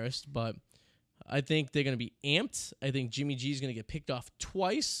embarrassed. But I think they're going to be amped. I think Jimmy G is going to get picked off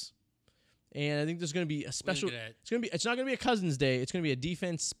twice, and I think there's going to be a special. Look at that. It's not going to be a Cousins day. It's going to be a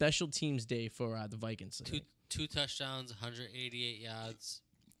defense special teams day for the Vikings. I think. Two touchdowns, 188 yards.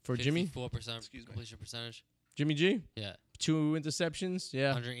 For Jimmy 4% Excuse me. completion percentage. Jimmy G, Yeah. 2 interceptions. Yeah,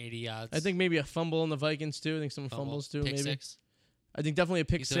 180 yards. I think maybe a fumble on the Vikings too. I think some fumbles too. Pick maybe. six. I think definitely a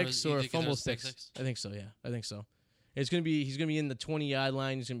pick You thought it six was- you or a think it fumble was pick six. six? I think so. Yeah, I think so. He's gonna be in the 20-yard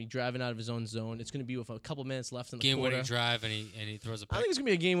line. He's gonna be driving out of his own zone. It's gonna be with a couple minutes left in the quarter. Game-winning drive, and he throws a pick. I think it's gonna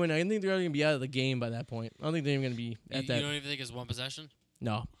be a game winner. I think they're gonna be out of the game by that point. I don't think they're even gonna be at that. You don't even think it's one possession?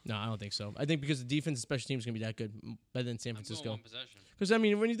 No, I don't think so. I think because the defense and special teams is gonna be that good, better than San I'm going Francisco. one possession. Because I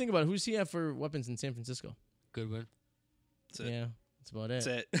mean, when you think about it, who's he have for weapons in San Francisco? Goodwin. That's it. Yeah, that's about it. That's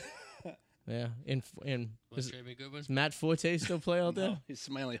it. Yeah, and Want to trade me Goodwin? does Matt Forte still play out there? No, he's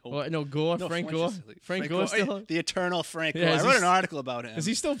smiling. Oh, no, Gore, No, Frank French Gore. is- Frank Gore still. The eternal Frank Yeah, Gore. is I he wrote an s- article about him. Is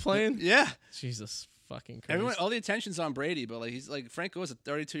he still playing? Yeah. Jesus fucking Christ. Everyone, all the attention's on Brady, but like he's like Frank Gore's a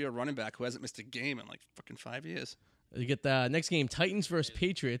 32-year running back who hasn't missed a game in like fucking 5 years. You get the next game: Titans versus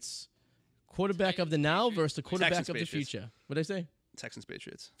Patriots. Quarterback of the now versus the quarterback Texans, of the Patriots. future. What did I say? Texans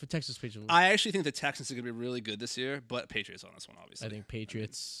Patriots. For Texas Patriots. I actually think the Texans are going to be really good this year, but Patriots on this one, obviously. I think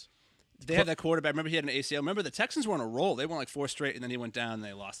Patriots. They have that quarterback. Remember, he had an ACL. Remember, the Texans were on a roll. They won like 4 straight, and then he went down, and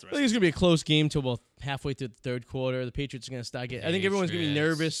they lost the I rest. think it's gonna be a close game till about halfway through the third quarter. The Patriots are gonna start getting. I think everyone's gonna be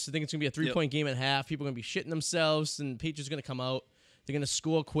Patriots. nervous. I think it's gonna be a 3-point game at half. People are gonna be shitting themselves, and the Patriots are gonna come out. They're gonna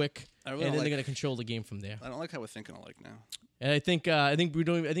score quick, I and really then like- they're gonna control the game from there. I don't like how we're thinking alike now. And I think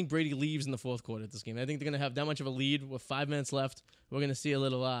Brady leaves in the fourth quarter of this game. I think they're gonna have that much of a lead with 5 minutes left. We're gonna see a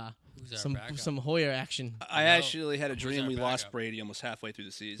little Who's our some backup? Hoyer action. I actually had a Who's dream our we lost backup? Brady almost halfway through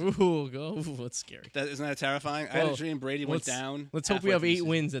the season. Ooh, that's scary. Isn't that terrifying? I had Well, a dream Brady went down. Let's hope we halfway have through the 8 season.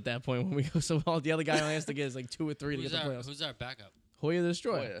 wins at that point when we go. So all the other guy only has to get is like 2 or 3 to get the playoffs. Who's our backup? Hoyer the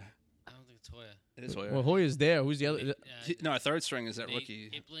Destroyer. Hoyer. I don't think it's Hoyer. It is Hoyer. Well, Hoyer's there. Who's the other? No, our third string is that Nate rookie.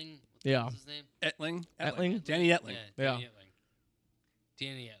 Ipling. Yeah. What's his name? Etling. Danny Etling. Yeah, Yeah. Danny Etling.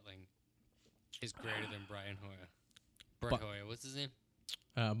 Danny Etling is greater than Brian Hoyer. Brian Hoyer. What's his name?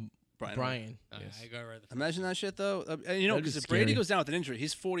 Brian. Yes. I got it right. The first Imagine that shit though. And That'd because be if Brady scary. goes down with an injury,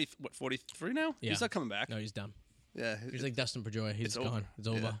 he's 43 now. Yeah. He's not coming back. No, he's done. Yeah, He's like Dustin Pedroia. He's it's gone. over. It's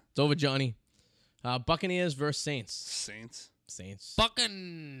over. Yeah. It's over, Johnny. Buccaneers versus Saints. Saints.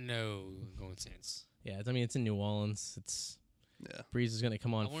 No, going Saints. Yeah, I mean it's in New Orleans. It's Yeah, Breeze is gonna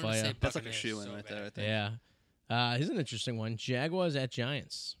come on I wanted to fire. say that's like a Buccaneers shoe in so right bad. there. I think. Yeah. Here's an interesting one. Jaguars at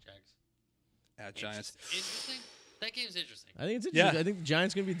Giants. Jags. At Giants. Interesting. That game's interesting. I think it's interesting. Yeah. I think the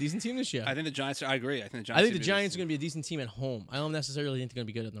Giants are gonna be a decent team this year. I think the Giants. I agree. I think the Giants. I think the should be Giants are decent. gonna be a decent team at home. I don't necessarily think they're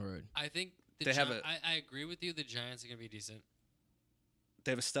gonna be good on the road. I think They have I agree with you. The Giants are going to be decent.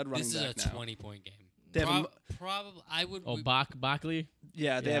 They have a stud running This is back a now. 20-point game. They have Probably, I would. Oh, Barkley.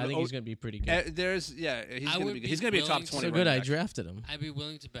 Yeah, they Yeah, have. I think he's gonna be pretty good. he's gonna would be. be He's gonna be a top willing to- 20. So good, I running back. drafted him. I'd be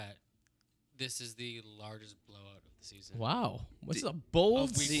willing to bet this is the largest blowout of the season. Wow, what's a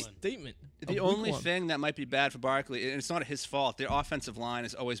bold Of week one. statement? The Of week only one. thing that might be bad for Barkley, and it's not his fault. Their offensive line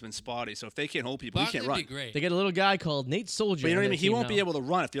has always been spotty. So if they can't hold people, he Barkley can't would run. be great. They get a little guy called Nate Soldier. But you know what I on mean? their He team won't be now. able to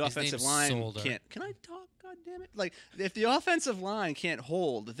run if the His offensive name's line Solder. can't. Can I talk? God damn it! Like if the offensive line can't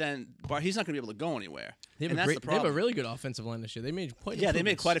hold, then he's not going to be able to go anywhere. They have, and a that's great, the they have problem. a really good offensive line this year. They made quite. Yeah, they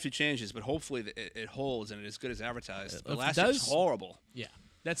made improvements. quite a few changes, but hopefully it holds and it is good as advertised. If But it last year was does- horrible. Yeah,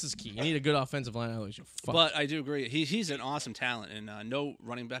 that's his key. You need a good offensive line. Otherwise, you're fucked. But I do agree. He's an awesome talent and no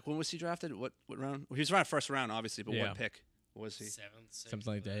running back. When was he drafted? What round? Well, he was around first round, obviously, but Yeah. what pick was he? Seventh, sixth,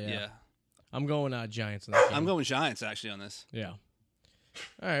 something like that. Yeah. Yeah. I'm going Giants. In that game. I'm going Giants actually on this. Yeah.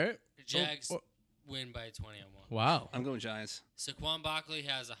 All right. The Jags Oh, win by 20 on one. wow. I'm going Giants. Saquon Barkley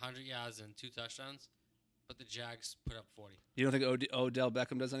has 100 yards and 2 touchdowns, but the Jags put up 40. You don't think Odell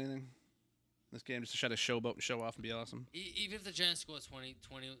Beckham does anything? This game just to try to showboat and show off and be awesome. Even if the Giants score 20,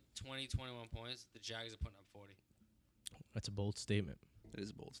 21 points, the Jags are putting up 40. That's a bold statement. It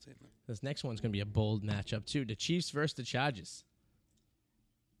is a bold statement. This next one's going to be a bold matchup too. The Chiefs versus the Chargers.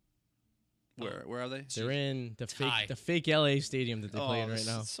 Where are they? They're in the Tie. fake LA stadium that they play in right this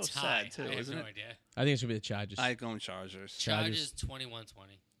now. is so Tie. sad too, I have isn't no it? idea. I think it's going to be the Chargers. I go Chargers. Chargers. Chargers 21-20.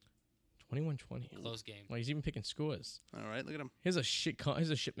 21-20. Close game. Well, he's even picking scores. All right, look at him. Here's a shit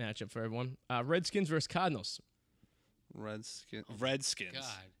matchup for everyone. Redskins versus Cardinals. Redskins. God. I'm It's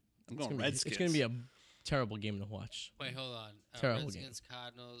going gonna be- Redskins. It's going to be a terrible game to watch. Wait, hold on. Terrible Redskins,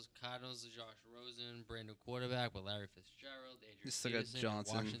 Cardinals. Cardinals is Josh Rosen, brand new quarterback with Larry Fitzgerald, Adrian You still got Peterson, and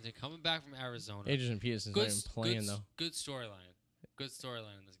Johnson. Washington coming back from Arizona. Adrian Peterson's not even playing though. Good storyline. Good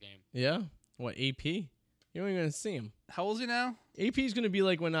storyline in this game. Yeah? What, AP? You don't even gonna see him. How old is he now? AP's going to be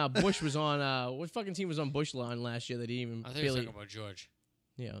like when Bush was on, what fucking team was on Bush line last year that he even I think you're barely, talking about George.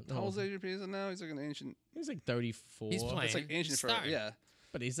 yeah. How no, old is Adrian Peterson now? He's like an ancient. he's like 34. He's playing. It's like ancient He's for starting. yeah.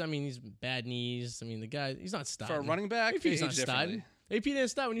 But he's bad knees. I mean, the guy, he's not starting. For a running back, AP's they not age differently. starting. AP didn't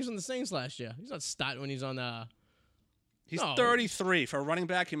start when he was on the Saints last year. He's not starting when he's on, He's No. 33. For a running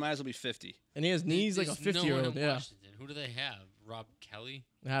back, he might as well be 50. and he has knees like a There's no one 50-year-old. in Yeah. Washington. Who do they have? Rob Kelly?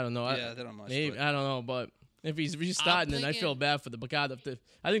 I don't know. Yeah, they don't much. Maybe, but- I don't know, but if he's starting, then I feel thinking- bad for the Bacada.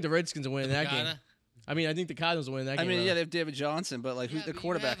 I think the Redskins are winning that game. Pagada? I mean, I think the Cardinals will win that game. I mean, though. yeah, they have David Johnson, but like Yeah, who, the but you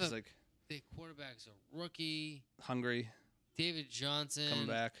quarterback have is like The quarterback's a rookie. hungry, David Johnson coming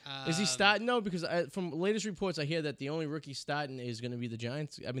back. Is he starting? No, because from latest reports, I hear that the only rookie starting is going to be the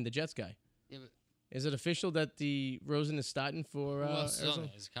Jets guy. Yeah, but Is it official that the Rosen is starting for who else is on Arizona?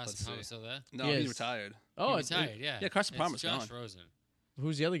 there? Is Carson Let's Palmer see. still there? No, Yes. he's retired. Oh, He's retired, yeah. Yeah, Carson It's Palmer's Josh gone. Rosen.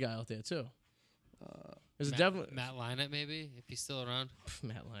 who's the other guy out there too? Is it Matt, definitely Matt Leinart, maybe, if he's still around?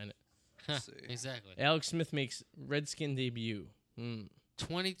 Matt Leinart? Let's see. Exactly. Alex Smith makes Redskin debut.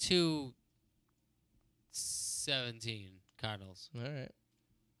 22-17 Cardinals. All right.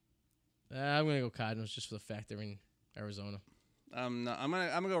 I'm gonna go Cardinals just for the fact they're in Arizona. No, I'm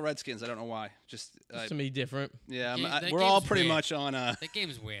gonna go Redskins. I don't know why. Just To me, different. yeah, That we're all game's pretty weird. much on. That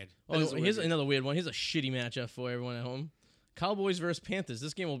game's weird. Oh, is a here's weird game. another weird one. Here's a shitty matchup for everyone at home. Cowboys versus Panthers.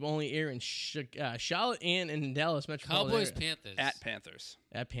 This game will only air in Charlotte and in Dallas metropolitan Cowboys, area. Panthers. at Panthers.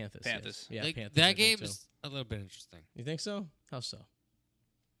 At Panthers. Panthers. Yes. Yeah, Like, Panthers. I that think, game too. is a little bit interesting. You think so? How so?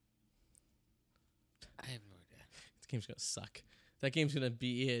 I have no idea. This game's gonna suck. That game's gonna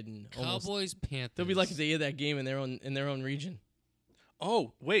be in almost. Cowboys, Panthers. They'll be lucky to hear that game in their own region.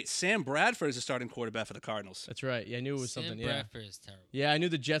 Oh wait, Sam Bradford is the starting quarterback for the Cardinals. That's right. Yeah, I knew it was Sam something. Bradford is terrible. Yeah, I knew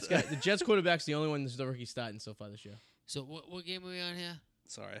the Jets guy. The Jets quarterback's the only one that's the rookie starting so far this year. So what game are we on here?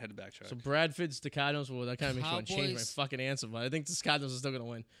 Sorry, I had to backtrack. So Bradford's the Cardinals. Well, that kind of makes me want to change my Cowboys- fucking answer, but I think the Cardinals are still gonna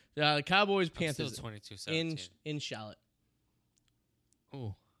win. The Cowboys, I'm still Panthers 22-17. in Charlotte.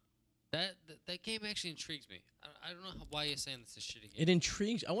 Ooh. That game actually intrigues me. I don't know why you're saying this is a shitty game. It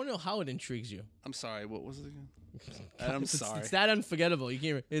intrigues. I want to know how it intrigues you. I'm sorry. What was it again? I'm sorry. It's that unforgettable. You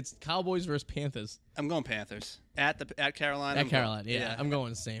can't. It's Cowboys versus Panthers I'm going Panthers at Carolina. at Carolina. Yeah, I'm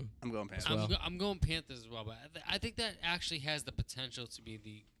going the same. I'm going Panthers. well. I'm going Panthers as well, but I think that actually has the potential to be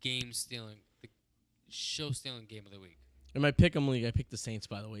the show-stealing game of the week. In my pick'em league, I picked the Saints,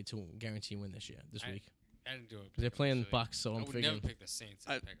 by the way, to guarantee win this week. I didn't do it. They're playing the Bucks, so I I'm would figuring never pick the Saints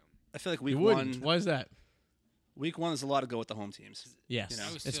and pick them. I feel like you week wouldn't. one. Why is that? Week one is a lot to go with the home teams. Yes, You know. I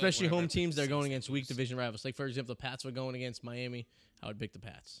always feel like especially whenever I home pick teams the that are going Saints, they against weak lose. division rivals. Like for example, the Pats were going against Miami. I would pick the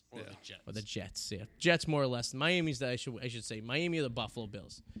Pats Or Yeah. the Jets. or the Jets. Yeah, Jets more or less. Miami's that I should say Miami or the Buffalo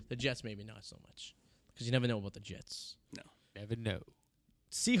Bills. The Jets maybe not so much because you never know about the Jets. Never know.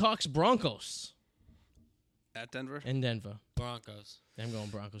 Seahawks Broncos At Denver. in Denver. Broncos. I'm going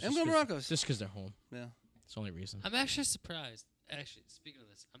Broncos. I'm just going 'cause- Broncos. Just because they're home. Yeah. It's the only reason. I'm actually surprised. Actually, speaking of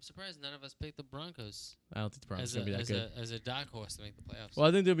this, I'm surprised none of us picked the Broncos I don't think the Broncos as are gonna be that good. a dark horse to make the playoffs. Well,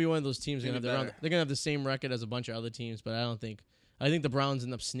 I think they'll be one of those teams. Maybe They're better. gonna have the same record as a bunch of other teams, but I don't think. I think the Browns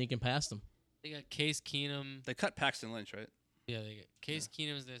end up sneaking past them. They got Case Keenum. They cut Paxton Lynch, right? Yeah, they got Case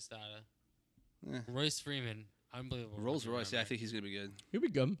Keenum's their starter. Yeah. Royce Freeman, unbelievable. Rolls rookie Royce. Yeah, I running think he's gonna be good. He'll be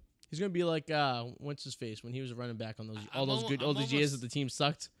good. He's gonna be like what's his face when he was a running back on those I'm all those years that the team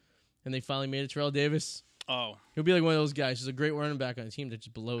sucked, and they finally made it. Terrell Davis. Oh, He'll be like one of those guys. He's a great running back on a team that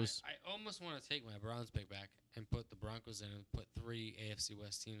just blows. I almost want to take my Browns pick back and put the Broncos in and put 3 AFC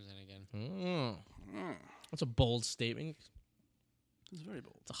West teams in again. That's a bold statement. it's very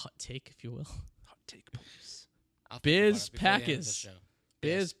bold. It's a hot take, if you will. Hot take, please. I'll think Bears, about it before the end of the Packers. show.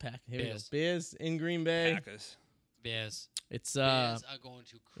 Bears pack. Here we go. Bears. Bears in Green Bay. Packers. Bears. It's Bears are going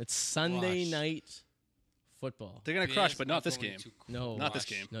to it's Sunday crush. night football. They're gonna Bears crush, but are not this going game. to No. Not this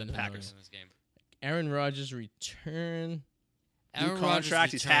crush game. No, the no, no, Packers no. in this game. Aaron Rodgers return. New Aaron contract,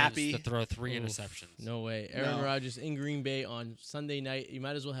 Rodgers he's returns happy. to throw 3 Oof, interceptions. No way. Aaron No. Rodgers in Green Bay on Sunday night. You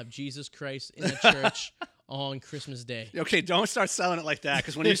might as well have Jesus Christ in the church on Christmas Day. Okay, don't start selling it like that,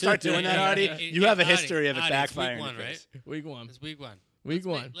 because when you start doing that, Arty, you have a history of it Arty, it's backfiring. week 1, in your right? face. Week 1. It's week 1. Week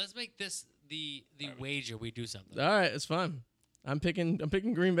 1. Let's make this the wager. We do something. All right, it's fun. I'm picking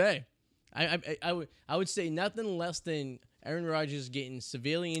Green Bay. I would say nothing less than Aaron Rodgers getting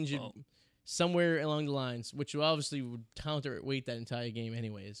severely injured somewhere along the lines, which obviously would counterweight that entire game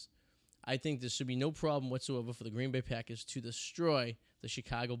anyways. I think there should be no problem whatsoever for the Green Bay Packers to destroy the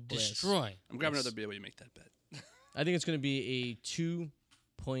Chicago Bears. Destroy. I'm grabbing Yes. another beer while you make that bet. I think it's going to be a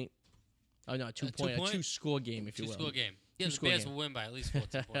 2-point. Oh no, 2-point, a 2-point? 2-score game, if you will. Two-score game. Yeah, the Two-score Bears game. will win by at least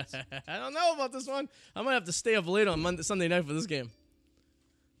 14 points. I don't know about this one. I might have to stay up late on Sunday night for this game.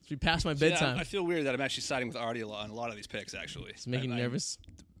 It's be past my bedtime. I feel weird that I'm actually siding with Arty a lot on a lot of these picks. Actually, It's making you nervous.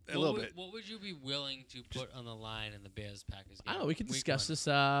 A little bit. What would you be willing to put on the line in the Bears Packers game? I don't know. We could Week discuss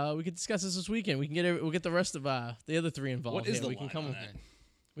 1. this. We could discuss this weekend. We can we'll get the rest of the other 3 involved. What is here. the we can line come on with, that?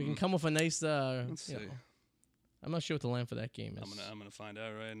 we can come with a nice. Let's you see. know, I'm not sure what the line for that game is. I'm gonna find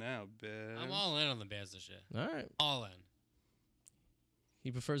out right now. Bears. I'm all in on the Bears this year. All right. All in.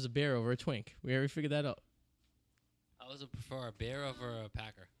 He prefers a bear over a twink. We already figured that out. I always prefer a Bear over a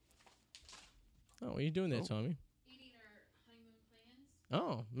Packer. Oh, what are you doing there, Oh. Tommy? Eating our honeymoon plans.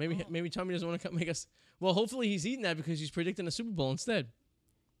 Oh, maybe Tommy doesn't want to make us. Well, hopefully he's eating that because he's predicting a Super Bowl instead.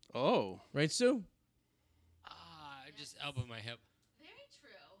 Oh. Right, Sue? I just elbowed my hip. Very true.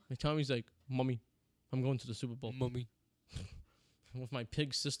 And Tommy's like, Mommy, I'm going to the Super Bowl. Mummy. With my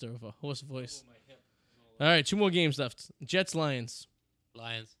pig sister with a hoarse voice. All right, 2 more games left. Jets, Lions.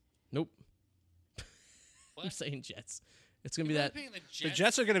 Lions. Nope. What? I'm saying Jets. It's going to be that. The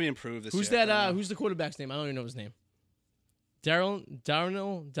Jets are going to be improved this Who's year. that? Who's the quarterback's name? I don't even know his name. Darnell.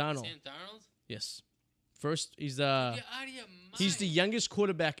 Sam Darnold? Yes. First, he's You're out of your mind. he's the youngest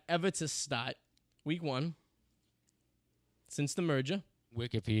quarterback ever to start week 1 since the merger.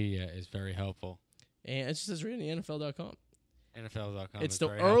 Wikipedia is very helpful. And it just says right in the NFL.com. NFL.com. It's is the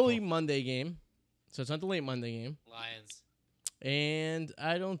very early helpful. Monday game, so it's not the late Monday game. Lions. And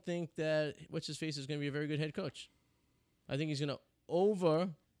I don't think that what's-his-face is going to be a very good head coach. I think he's going to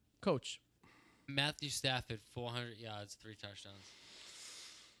over-coach. Matthew Stafford, 400 yards, 3 touchdowns.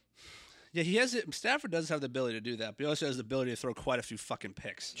 Yeah, he has it. Stafford does have the ability to do that, but he also has the ability to throw quite a few fucking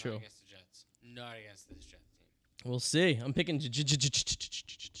picks. True. Not against the Jets. Not against this Jets team. We'll see. I'm picking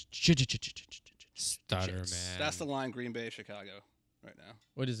Stutter, man. That's the line Green Bay, Chicago right now.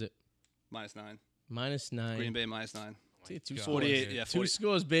 What is it? -9. -9. Green Bay -9. See, 2 God. scores. 48, yeah, 2 40.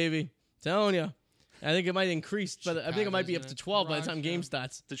 scores, baby. Telling you. I think it might increase, but I think it might be up to Chicago's 12 by the gonna time crush game them.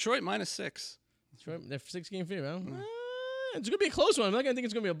 starts. Detroit -6. Detroit, they're 6-game favorite. It's going to be a close one. I'm not going to think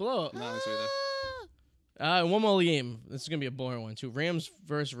it's going to be a blowout. No, it's either. One more game. This is going to be a boring one, too. Rams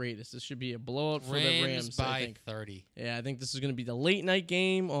versus Raiders. This should be a blowout for the Rams, I by think. 30. Yeah, I think this is going to be the late night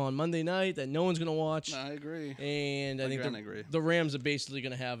game on Monday night that no one's going to watch. No, I agree. And I think I agree. the Rams are basically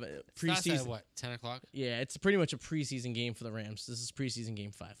going to have a Starts at preseason. what, 10 o'clock? Yeah, it's pretty much a preseason game for the Rams. This is preseason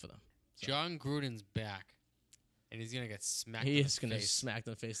game 5 for them. So. John Gruden's back, and he's going to get smacked He in is the going to face. smack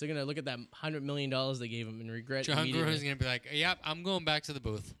in the face. They're going to look at that $100 million they gave him and regret John immediately. Gruden's going to be like, yep, I'm going back to the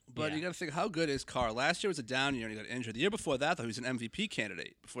booth. But Yeah. you got to think, how good is Carr? Last year was a down year and he got injured. The year before that, though, he was an MVP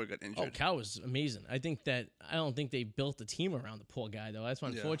candidate before he got Oh, injured. Cal was amazing. I don't think they built the team around the poor guy, though. That's why,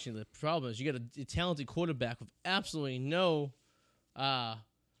 Yeah. unfortunately, the problem is you got a talented quarterback with absolutely no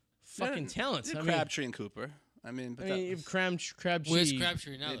fucking talent. Yeah, I mean, Crabtree and Cooper. I mean, but you have Crabtree. Where's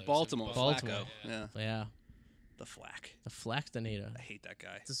Crabtree now? yeah, though? Baltimore. Baltimore. Flacco. Yeah. Yeah, The Flack. the Flaxtonator. I hate that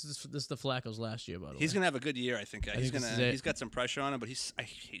guy. This is the Flacco's last year, by the way. He's gonna have a good year, I think. think this is it. He's got some pressure on him, but I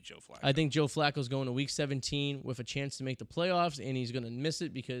hate Joe Flacco. I think Joe Flacco's going to Week 17 with a chance to make the playoffs, and he's going to miss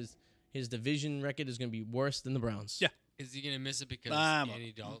it because his division record is going to be worse than the Browns. Yeah. Is he going to miss it because I'm-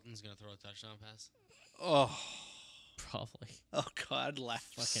 Andy Dalton's going to throw a touchdown pass? Oh, Probably. God, I'd laugh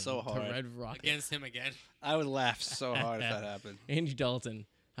Fucking so the hard. Red Rocket. Against him again? I would laugh so hard if that happened. Andy Dalton.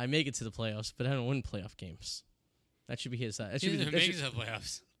 I make it to the playoffs, but I don't win playoff games. That should be his side. That should He's be been that making should- the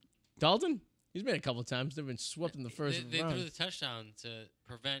playoffs. Dalton? He's made a couple of times. They've been swept in the first They round. threw the touchdown to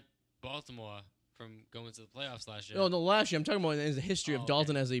prevent Baltimore from going to the playoffs last year. No, last year. I'm talking about in the history of Oh,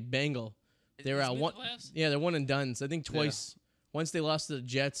 Dalton as a Bengal. They were Has at he made one. the playoffs? Yeah, they're one and done. I think twice. Once they lost to the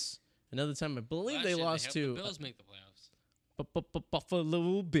Jets. Another time, I believe Last they year lost helped to the Bills make the playoffs.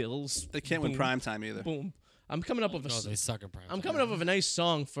 Buffalo Bills. They can't win Boom, prime time either. Boom. I'm coming up with No, a. they suck in prime. I'm time. coming up with a nice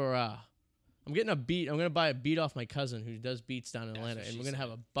song for. I'm getting a beat. I'm gonna buy a beat off my cousin who does beats down in Atlanta, what and she we're gonna have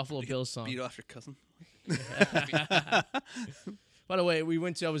said. a Buffalo Bills song. Beat off your cousin. By the way,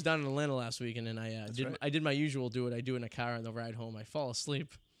 I was down in Atlanta last week, and then right. I did my usual do in a car on the ride home. I fall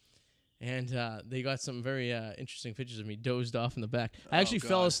asleep, and they got some very interesting pictures of me dozed off in the back. I actually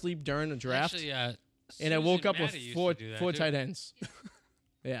fell God. asleep during the draft, Actually, and I woke up with Maddie used four to do that, four too. tight ends.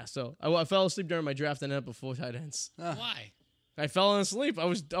 Yeah, so I fell asleep during my draft and ended up with 4 tight ends. Why? I fell asleep. I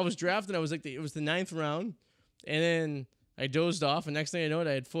was drafting. I was like it was the 9th round, and then I dozed off. And next thing I know,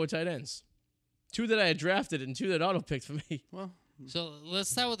 I had 4 tight ends, 2 that I had drafted and 2 that auto picked for me. Well, So let's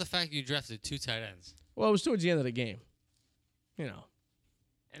start with the fact you drafted 2 tight ends, Well, it was towards the end of the game. You know,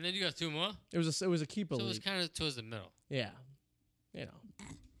 and then you got 2 more. it was a keeper So it was league. kind of towards the middle. Yeah, you know,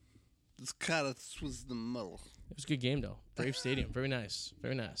 this kind of was the middle. it was a good game though. Brave Stadium, very nice,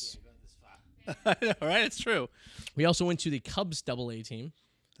 very nice. I know, right? It's true. We also went to the Cubs AA team.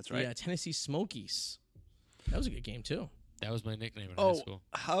 That's right. The Tennessee Smokies. That was a good game too. That was my nickname in high Oh, school.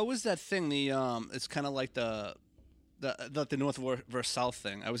 how was that thing? It's kind of like the North versus South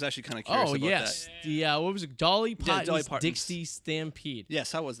thing. I was actually kind of curious Oh about yes, that. the what was it? Dolly Parton's Dolly Parton's. Dixie Stampede.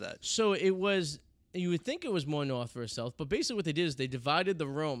 Yes, how was that? So it was. You would think it was more north versus south, but basically what they did is they divided the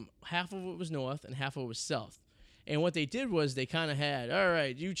room. Half of it was north and half of it was south. And what they did was they kind of had, all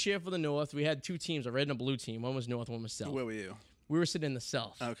right, you cheer for the north. We had 2 teams, a red and a blue team. One was north, one was south. Where were you? We were sitting in the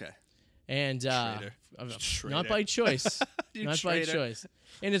south. Okay. And Traitor. not by choice. You Not traitor. by choice.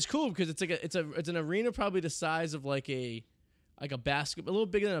 And it's cool because it's like it's an arena probably the size of like a like a little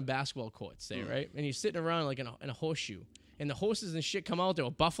bigger than a basketball court, say, right? And you're sitting around like in a horseshoe, and the horses and shit come out. There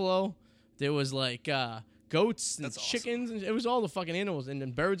were buffalo, there was like goats and chickens, and it was all the fucking animals, and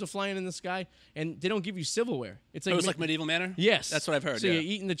then birds are flying in the sky, and they don't give you silverware. It's like it was like medieval manner. Yes, that's what I've heard. So yeah. you're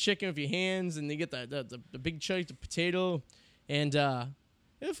eating the chicken with your hands, and you get the big chunk, the potato, and the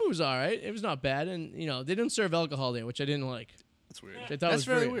food was all right. It was not bad, and they didn't serve alcohol there, which I didn't like. That's weird. That's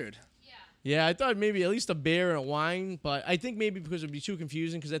very weird. Yeah, I thought maybe at least a beer and a wine, but I think maybe because it would be too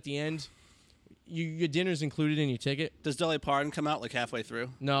confusing because at the end, your dinner's included in your ticket. Does Dolly Parton come out like halfway through?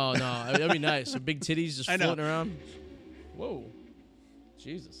 No, that'd be nice. Some big titties just floating around. Whoa.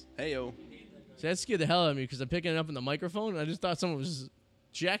 Jesus. Hey, yo. See, that scared the hell out of me because I'm picking it up in the microphone, and I just thought someone was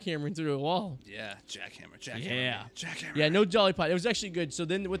jackhammering through the wall. Yeah, jackhammer. Yeah. Jackhammer. Yeah, no Dolly Parton. It was actually good. So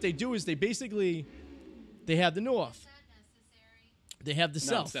then what they do is they have the North. They have the No,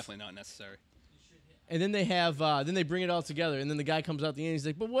 South. it's definitely not necessary. And then they have, then they bring it all together. And then the guy comes out at the end. He's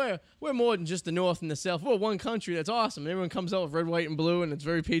like, "But we're more than just the North and the South. We're one country. That's awesome." And everyone comes out with red, white, and blue, and it's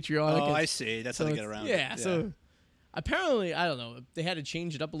very patriotic. Oh, I see. That's how they get around it. Yeah. So apparently, I don't know. They had to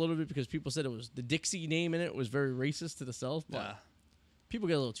change it up a little bit because people said it was the Dixie name in it was very racist to the South. But people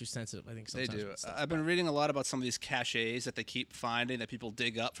get a little too sensitive, I think, sometimes. They do. I've been reading a lot about some of these caches that they keep finding that people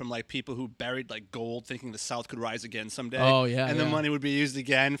dig up from like people who buried like gold thinking the South could rise again someday. Oh, yeah. And the money would be used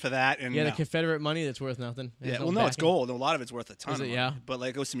again for that. And the Confederate money that's worth nothing. Yeah, well, no, it's gold. A lot of it's worth a ton of money. Yeah. But like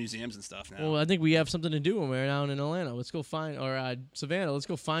it goes to museums and stuff now. Well, I think we have something to do when we're down in Atlanta. Let's go find, or Savannah, let's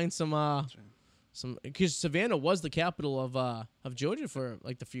go find some, because Savannah was the capital of Georgia for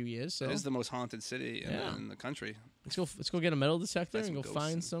like the few years. So it is the most haunted city in the country. Let's go get a metal detector and go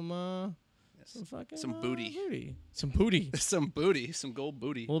find some booty. Some booty. Some booty. Some gold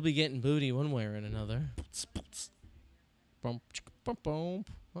booty. We'll be getting booty one way or another. Boom, boom, boom.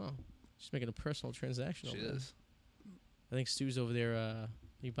 Oh, she's making a personal transaction. She is. I think Stu's over there.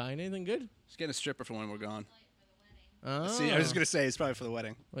 You buying anything good? She's getting a stripper for when we're gone. Oh. See, I was just gonna say it's probably for the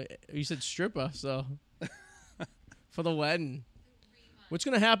wedding. Wait, you said stripper, so for the wedding. What's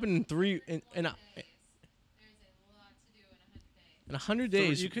gonna happen in 100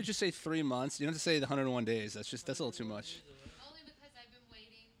 days? So you could just say 3 months. You don't have to say the 101 days. That's a little too much. Only because I've been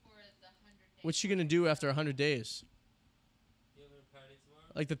waiting for the 100 days. What's she gonna do after 100 days? You having a party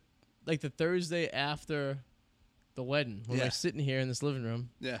tomorrow? Like the Thursday after the wedding, when we're sitting here in this living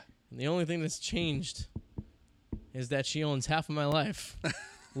room. Yeah. And the only thing that's changed is that she owns half of my life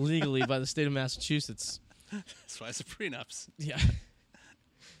legally by the state of Massachusetts. That's why it's the prenups. Yeah.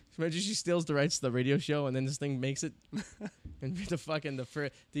 Imagine she steals the rights to the radio show and then this thing makes it. And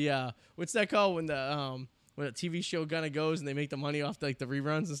the what's that called when when a TV show kind of goes and they make the money off the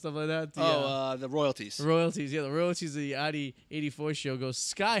reruns and stuff like that? The royalties. The royalties, yeah. The royalties of the Arty 84 show goes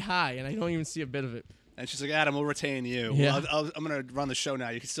sky high, and I don't even see a bit of it. And she's like, Adam, we'll retain you. Yeah. Well, I'm going to run the show now.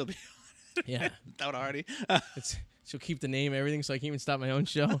 You can still be on it. Yeah. Without Arty. She'll keep the name, everything, so I can't even stop my own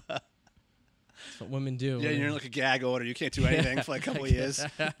show. That's what women do. Yeah, you're in like a gag order. You can't do anything for like a couple of years.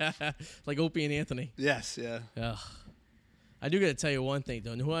 Like Opie and Anthony. Yes, yeah. Ugh. I do got to tell you one thing,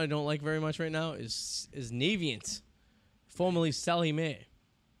 though. Who I don't like very much right now is Navient, formerly Sallie Mae,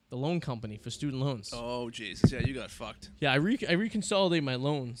 the loan company for student loans. Oh, Jesus. Yeah, you got fucked. Yeah, I reconsolidate my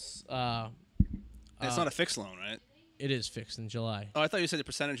loans. It's not a fixed loan, right? It is fixed in July. Oh, I thought you said the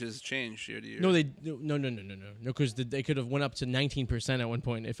percentages change year to year. No, no, because they could have went up to 19% at one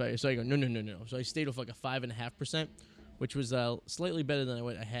point. So I go no. So I stayed with like a 5.5%, which was slightly better than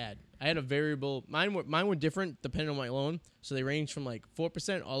what I had. I had a variable. Mine were different depending on my loan, so they ranged from like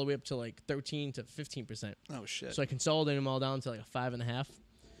 4% all the way up to like 13 to 15%. Oh shit. So I consolidated them all down to like a 5.5,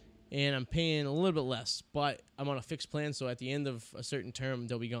 and I'm paying a little bit less, but I'm on a fixed plan. So at the end of a certain term,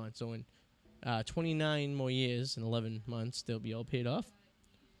 they'll be gone. So in 29 more years and 11 months, they'll be all paid off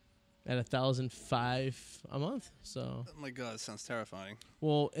at $1,005 a month. So. Oh my God, that sounds terrifying.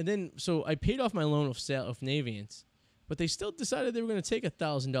 Well, and then so I paid off my loan of Navient, but they still decided they were going to take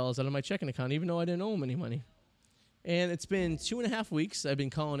 $1,000 out of my checking account, even though I didn't owe them any money. And it's been 2.5 weeks. I've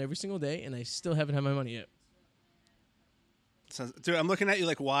been calling every single day, and I still haven't had my money yet. Dude, I'm looking at you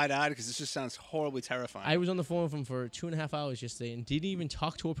like wide-eyed because this just sounds horribly terrifying. I was on the phone with them for 2.5 hours yesterday and didn't even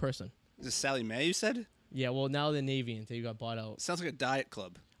talk to a person. Is this Sallie Mae, you said? Yeah, well, now they're Navient. They got bought out. Sounds like a diet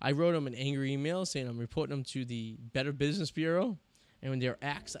club. I wrote them an angry email saying I'm reporting them to the Better Business Bureau, and when their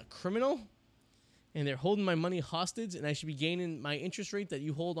acts are criminal, and they're holding my money hostage, and I should be gaining my interest rate that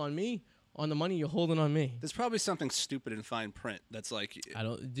you hold on me on the money you're holding on me. There's probably something stupid in fine print that's like...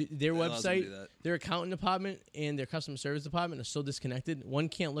 Their website, their accounting department, and their customer service department are so disconnected. One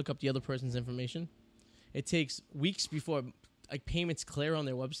can't look up the other person's information. It takes weeks before... like payments clear on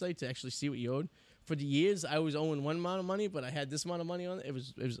their website to actually see what you owed. for the years I was owing one amount of money, but I had this amount of money on it.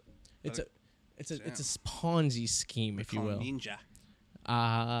 It's a Ponzi scheme, if you Call will. Ninja.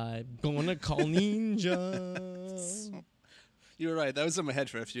 I'm gonna call Ninja. You were right. That was in my head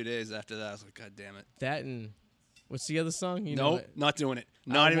for a few days after that. I was like, God damn it. That and what's the other song? You know Nope, it. not doing it.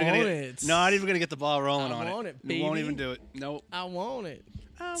 I Not even want gonna it. Not even gonna get the ball rolling I on want it. it, You won't baby. even do it. Nope. I want it.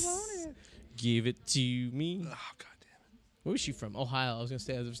 I want it. Give it to me. Oh God damn Where was she from? Ohio. I was gonna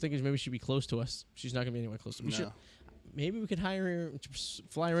say. I was thinking maybe she'd be close to us. She's not gonna be anywhere close to it. me. No. Maybe we could hire her,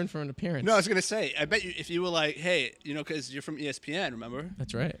 fly her in for an appearance. No, I was gonna say. I bet you if you were like, hey, because you're from ESPN, remember?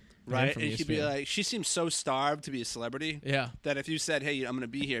 That's right. I am Right, from and she'd be ESPN. like, she seems so starved to be a celebrity Yeah. that if you said, hey, I'm gonna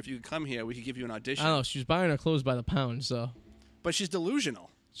be here, if you could come here, we could give you an I audition. don't know. She was buying her clothes by the pound, so But she's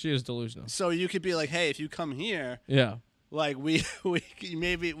delusional. she is delusional. So you could be like, hey, if you come here, Yeah. like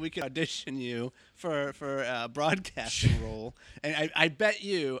maybe we could audition you for a broadcasting role, and I bet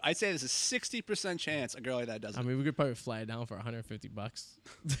you, I'd say there's a 60% chance a girl like that does it. I mean, we could probably fly down for $150.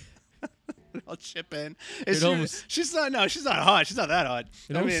 I'll chip in. She's not hot. She's not that hot.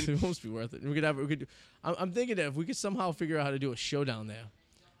 It I almost, mean, it almost be worth it. We could have. We could. I'm thinking that if we could somehow figure out how to do a show down there,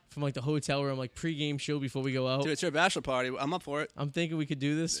 from like the hotel room, like pregame show before we go out. dude, it's your bachelor party. I'm up for it. I'm thinking we could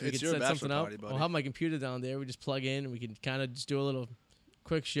do this. We It's could your set bachelor something party, up. buddy. I'll have my computer down there. We just plug in, and we can kind of just do a little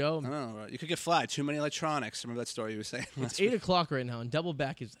quick show. I don't know. Right? You could get flagged. Too many electronics. Remember that story you were saying? It's 8:00 right now, and Double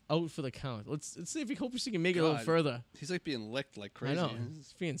Back is out for the count. Let's see if we hope we can make it a little God. further. He's like being licked like crazy. I know.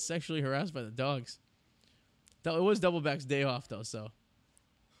 He's being sexually harassed by the dogs. It was Double Back's day off though, so.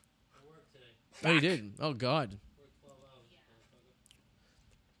 Oh, you did. Oh God.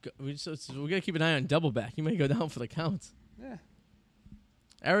 We gotta keep an eye on Double Back. He may go down for the count. Yeah.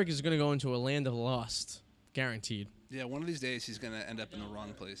 Eric is gonna go into a land of lost, guaranteed. Yeah. One of these days he's gonna end up in the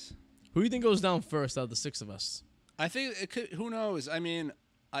wrong place. Who do you think goes down first out of the six of us? I think it could. Who knows? I mean,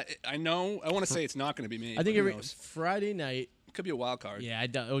 I know. I want to say it's not going to be me. I think who every knows? Friday night. It could be a wild card. Yeah, I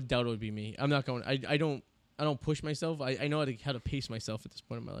doubt it would be me. I'm not going. I don't push myself. I know how to pace myself at this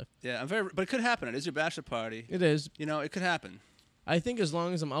point in my life. Yeah, but it could happen. It is your bachelor party. It is. You know, it could happen. I think as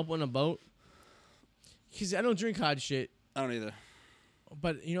long as I'm up on a boat, because I don't drink hot shit. I don't either.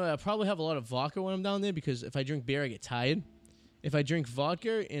 But you know, I probably have a lot of vodka when I'm down there because if I drink beer, I get tired. If I drink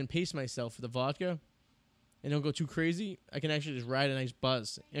vodka and pace myself for the vodka, and don't go too crazy, I can actually just ride a nice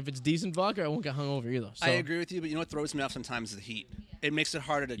buzz. If it's decent vodka, I won't get hungover either. So I agree with you, but you know what throws me off sometimes is the heat. It makes it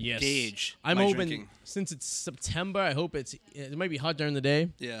harder to gauge. I'm my hoping drinking. since it's September, I hope it might be hot during the day.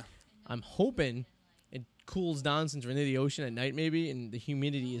 Yeah. I'm hoping it cools down since we're near the ocean at night, maybe, and the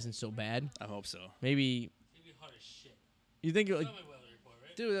humidity isn't so bad. I hope so. Maybe hot as shit. you think it, like,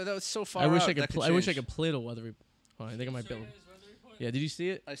 Dude, that was so far I wish out. I could. That I wish I change. could play the weather report. I think I might be able. Yeah, did you see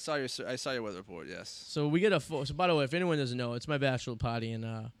it? I saw your weather report. Yes. So we get so by the way, if anyone doesn't know, it's my bachelor party in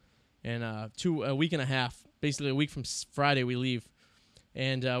a week and a half, basically a week from Friday we leave,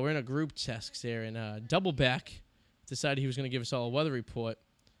 and we're in a group text here, and Double Back decided he was going to give us all a weather report.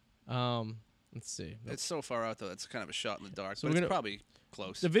 Let's see. It's so far out though. It's kind of a shot in the dark, So but we're it's gonna- probably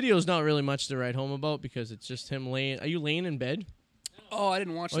close. The video's not really much to write home about because it's just him laying. Are you laying in bed? Oh, I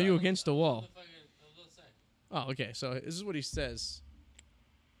didn't watch Or that. are you against the wall? Oh, okay. So this is what he says.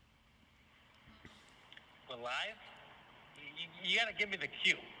 We're live? You gotta give me the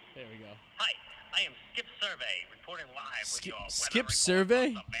cue. There we go. Hi, I am Skip Survey, reporting live with your weather Skip report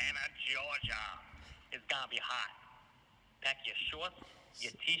Survey? from Savannah, Georgia. It's gonna be hot. Pack your shorts,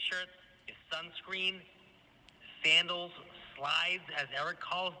 your t-shirts, your sunscreen, sandals, slides, as Eric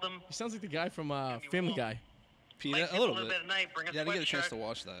calls them. He sounds like the guy from Family Guy. Peter, Might a dip little bit bit. at night. Bring a Yeah, I didn't get a chance sweatshirt. to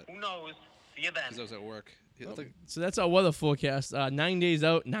watch that Who knows? See you then. because I was at work. He looked like- So that's our weather forecast. 9 days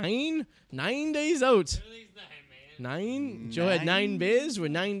out. 9 days out. 9. Joe had 9 beers. We're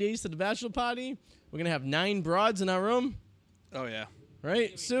 9 days to the bachelor party. We're gonna have 9 broads in our room, Oh yeah,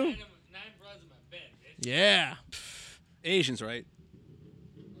 right, Sue? 9 broads in my bed, bitch. Yeah. Asians, right?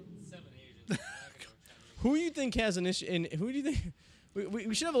 7 Asians. Who do you think has an issue? And who do you think?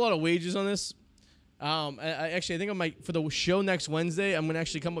 We should have a lot of wagers on this. I think I might for the show next Wednesday. I'm gonna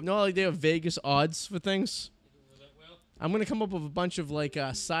actually come up. No, like they have Vegas odds for things. I'm gonna come up with a bunch of like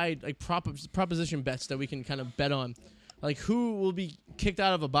side like proposition bets that we can kind of bet on, like who will be kicked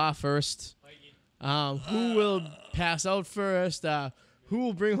out of a bar first, who will pass out first, who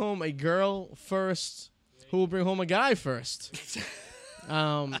will bring home a girl first, who will bring home a guy first.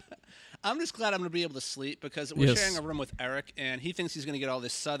 I'm just glad I'm going to be able to sleep because we're Yes. sharing a room with Eric, and he thinks he's going to get all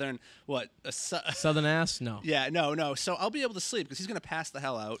this southern Southern ass? No. Yeah, no. So I'll be able to sleep because he's going to pass the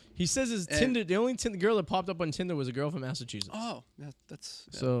hell out. He says his And- Tinder. The only girl that popped up on Tinder was a girl from Massachusetts. Oh, yeah, that's.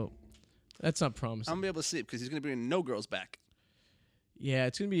 Yeah. So that's not promising. I'm going to be able to sleep because he's going to bring no girls back. Yeah,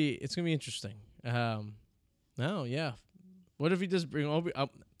 it's gonna be interesting. No, yeah. What if he does bring Obi?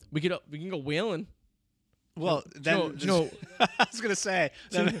 We can go whaling. Well, then do you know? I was gonna say.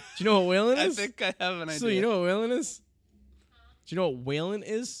 Do you know what whaling I is? think I have an idea. So you know what whaling is? Do you know what whaling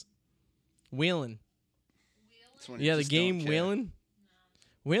is? Whaling. It's when you Yeah, the just don't game care. whaling.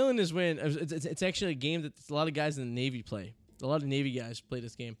 Whaling is when it's actually a game that a lot of guys in the Navy play. A lot of Navy guys play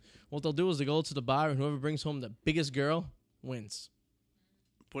this game. What they'll do is they go to the bar and whoever brings home the biggest girl wins.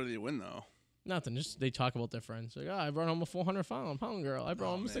 What did you win though? Nothing. Just they talk about their friends. Like, I brought home a 400-pound girl. I brought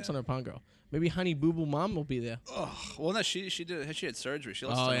home a man. 600-pound girl. Maybe Honey Boo Boo Mom will be there. Oh, well, no, she had surgery. She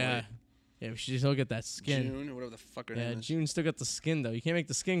lost Oh some yeah, weight. yeah. But she still get that skin. June or whatever the fuck her Yeah, name is. June still got the skin though. You can't make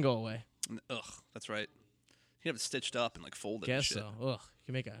the skin go away. Ugh, that's right. You have it stitched up and like folded. and Guess shit. so. Ugh, you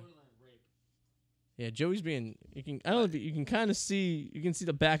can make a. Yeah, Joey's being. You can. I don't know. You can kind of see. You can see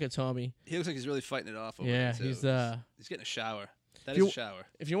the back of Tommy. He looks like he's really fighting it off. Over Yeah, there, too. he's getting a shower. That You- is a shower.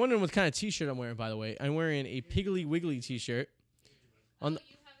 If you're wondering what kind of T-shirt I'm wearing, by the way, I'm wearing a Piggly Wiggly T-shirt. On the,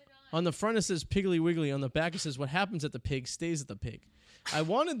 You have it on. on the front it says Piggly Wiggly. On the back it says "What happens at the pig stays at the pig." I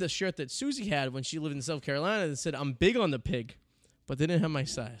wanted the shirt that Susie had when she lived in South Carolina that said "I'm big on the pig," but they didn't have my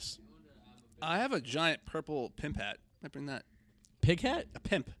size. I have a giant purple pimp hat. Might bring that. Pig hat? A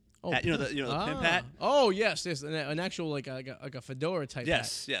pimp. Oh, hat. You know the pimp hat. Oh yes, yes, an actual like a fedora type.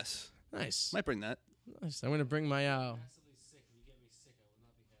 Yes, yes. hat. Nice. Might bring that. Nice. I'm gonna bring my I'm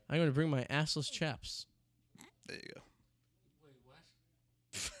gonna bring my assless chaps. There you go.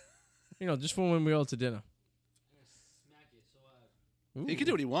 You know, just for when we go out to dinner. Ooh, He can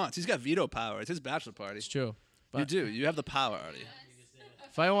do what he wants. He's got veto power. It's his bachelor party. It's true. You But do. You have the power, Arty.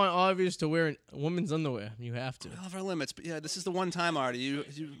 if I want obvious to wear a woman's underwear, you have to. We all have our limits, but yeah, this is the one time, Arty. You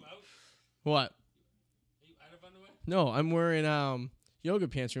What? No, I'm wearing yoga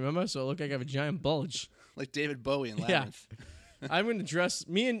pants. Remember? So I look like I have a giant bulge. like David Bowie in Yeah. Labyrinth. I'm gonna dress.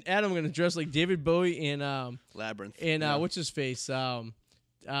 Me and Adam are gonna dress like David Bowie and Labyrinth. and what's his face?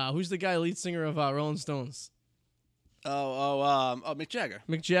 Who's the guy lead singer of Rolling Stones? Mick Jagger.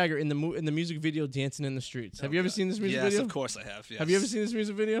 Mick Jagger in the music video "Dancing in the Streets." Have you ever seen this music yes, video? of course I have. Yes. Have you ever seen this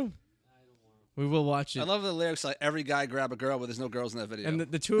music video? We will watch it. I love the lyrics like every guy grab a girl, but there's no girls in that video. And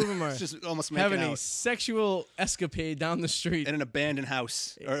the two of them are it's just almost making having out a sexual escapade down the street, in an abandoned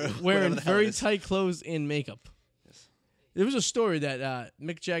house or wearing whatever the hell it very is. tight clothes and makeup. There was a story that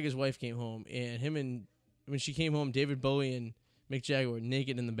Mick Jagger's wife came home, and when she came home, David Bowie and Mick Jagger were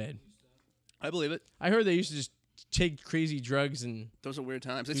naked in the bed. I believe it. I heard they used to just take crazy drugs and. Those are weird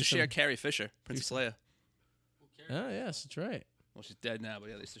times. They Do used to some- share Carrie Fisher, Princess Leia. Oh yes, that's right. Well, she's dead now, but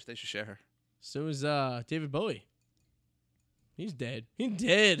yeah, they should share her. So is David Bowie. He's dead. He's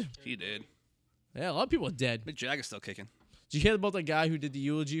dead. He did. Yeah, a lot of people are dead. Mick Jagger's still kicking. Did you hear about the guy who did the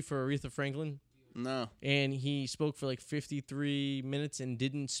eulogy for Aretha Franklin? No. And he spoke for like 53 minutes and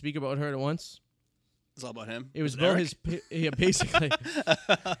didn't speak about her at once. It's all about him. It was Is about Eric? yeah, basically.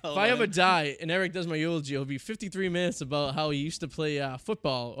 If I ever die and Eric does my eulogy, it'll be 53 minutes about how he used to play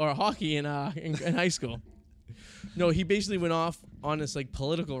football or hockey in high school. No, he basically went off on this like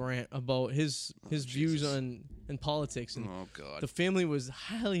political rant about his views on politics, and Oh God. the family was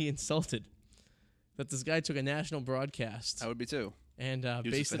highly insulted that this guy took a national broadcast I would be too. and Use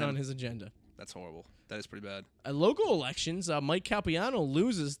it based for it him. on his agenda. That's horrible. That is pretty bad. Local elections, Mike Capiano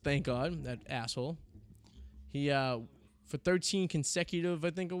loses, thank God, that asshole. He, for 13 consecutive,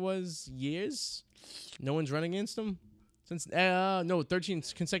 I think it was, years, no one's run against him. Since, 13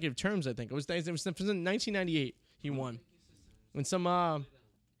 consecutive terms, I think. It was in 1998 he won. When some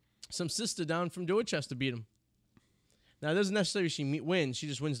sister down from Dorchester beat him. Now, it doesn't necessarily win, she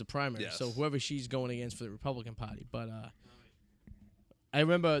just wins the primary. Yes. So whoever she's going against for the Republican Party. But I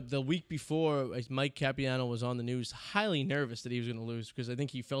remember the week before Mike Capiano was on the news, highly nervous that he was going to lose because I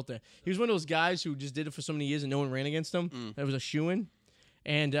think he felt that he was one of those guys who just did it for so many years and no one ran against him. That was a shoo-in.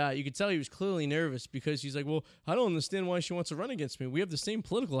 And you could tell he was clearly nervous because he's like, well, I don't understand why she wants to run against me. We have the same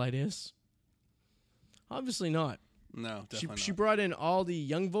political ideas. Obviously not. No, definitely She not. brought in all the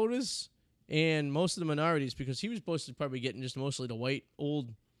young voters and most of the minorities because he was supposed to probably getting just mostly the white,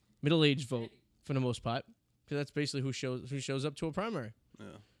 old, middle-aged vote for the most part because that's basically who shows up to a primary. Yeah.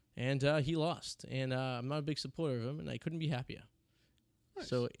 And he lost. And I'm not a big supporter of him, and I couldn't be happier. Nice.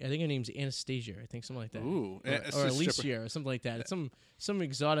 So I think her name's Anastasia. I think something like that. Ooh, Or, it's or a stripper. Alicia or something like that. It's some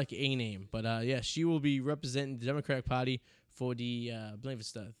exotic A name. But yeah, she will be representing the Democratic Party for the I believe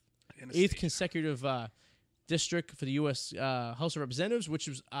it's the Anastasia. 8th consecutive district for the U.S. House of Representatives, which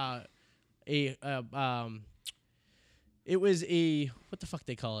was it was a what the fuck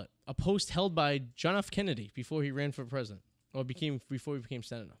they call it, a post held by John F. Kennedy before he ran for president or before he became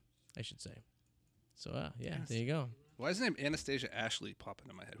senator, I should say. So yeah, there you go. Why is the name Anastasia Ashley popping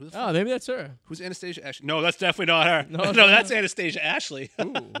in my head? Who the Oh, fuck? maybe that's her. Who's Anastasia Ashley? No, that's definitely not her. No, No, that's Anastasia Ashley.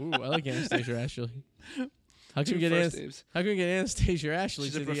 Ooh, I like Anastasia Ashley. How can we get Anastasia Ashley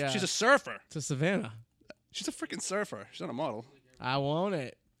She's a surfer. to Savannah? She's a freaking surfer. She's not a model. I want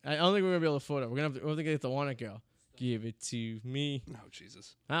it. I don't think we're gonna be able to afford it. We're gonna get the want it girl. Give it to me. No,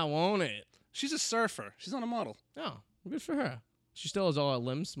 Jesus. I want it. She's a surfer. She's not a model. Oh, good for her. She still has all her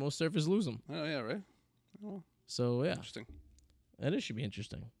limbs. Most surfers lose them. Oh, yeah, right? Oh, So yeah, interesting. that should be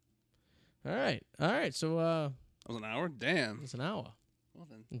interesting. All right. So That was an hour? Damn. it's an hour. Well,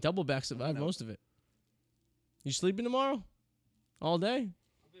 then. And double back survived know. most of it. You sleeping tomorrow? All day? I'll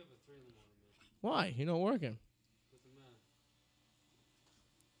be up at 3 in the morning, man. Why? You're not working. Doesn't matter.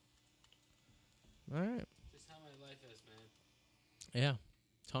 All right. Just how my life is, man. Yeah.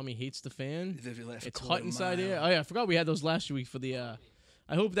 Tommy hates the fan. Live your life a It's quarter hot inside mile. here. Oh yeah, I forgot we had those last week for the.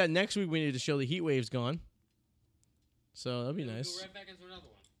 I hope that next week we need to show the heat wave's gone. So that'd be We'll nice. Go right back into another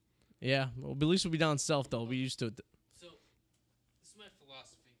one. Yeah, well, but at least we'll be down south though. We'll be used to it. So, this is my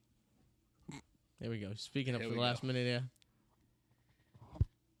philosophy. There we go. Speaking up Here for we the last go. minute, yeah.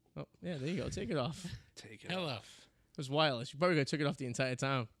 Oh yeah, there you go. Take it off. Take it Hello. off. It was wireless. You probably could have took it off the entire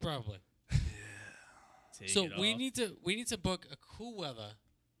time. Probably. Take So it we off. need to book a cool weather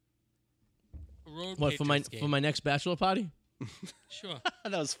road. What for my Patriots game. for my next bachelor party? Sure.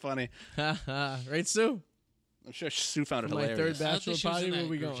 That was funny. Right, Sue? I'm sure Sue found it For my hilarious. third I don't bachelor think she was party. in Where that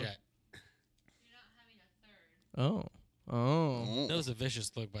we group going? chat. You're not having a third. Oh, That was a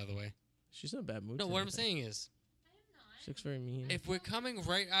vicious look, by the way. she's in a bad mood. No, today, what I I'm think. saying is, She looks very mean. if we're coming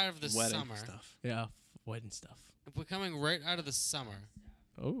right out of the Wedding summer, stuff. Yeah, wedding stuff. if we're coming right out of the summer,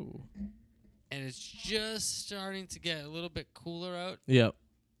 Oh. and it's just starting to get a little bit cooler out, Yep.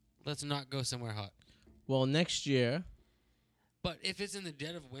 let's not go somewhere hot. Well, next year. But if it's in the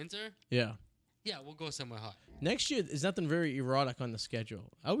dead of winter, Yeah. yeah, we'll go somewhere hot. Next year is nothing very erotic on the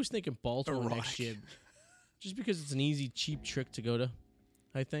schedule. I was thinking Baltimore next Erotic. year, just because it's an easy, cheap trick to go to.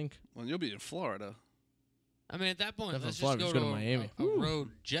 I think. Well, you'll be in Florida. I mean, at that point, Not from let's Florida, just just go go to to Miami. a Woo. road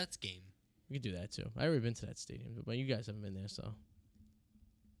Jets game. We could do that too. I already been to that stadium, but you guys haven't been there, so.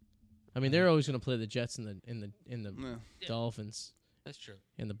 I mean, they're always going to play the Jets and the Yeah. Yeah. Dolphins That's true.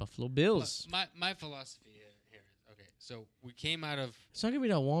 and the Buffalo Bills. But my philosophy here is okay. So we came out of It's not going to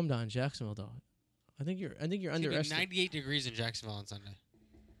be that warm down in Jacksonville, though. I think you're it's gonna be underestimating. 98 degrees in Jacksonville on Sunday.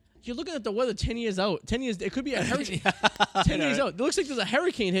 You're looking at the weather 10 years out. 10 years. It could be a hurricane. 10 years out. It looks like there's a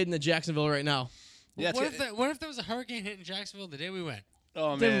hurricane hitting the Jacksonville right now. Yeah, What if there was a hurricane hitting Jacksonville the day we went?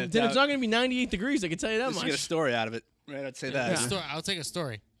 Oh, Then, man. then it's not going to be 98 degrees. I can tell you that Just to get a much. story out of it. Right, I'd say that. Yeah. I'll take a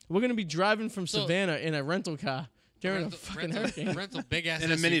story. We're going to be driving from So- Savannah in a rental car during rental, a fucking rental, hurricane. rental big ass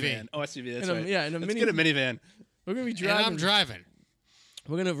In a SUV. minivan. Oh, SUV, that's In a- right. yeah, in a Let's mini- get a minivan. We're going to be And driving. I'm driving.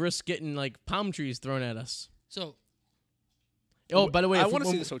 We're going to risk getting like palm trees thrown at us. So Oh, by the way, I if want to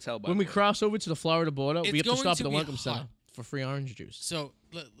when- see this hotel, by When the we way. cross over to the Florida border, It's we have to going stop to at the be Welcome hot. Center for free orange juice. so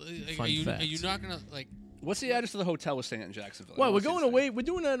Fun are you fact. not gonna like? What's the address of the hotel we're staying at in Jacksonville? Well, we're going away. We're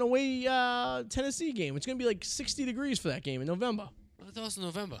doing an away Tennessee game. It's going to be like 60 degrees for that game in November. It's also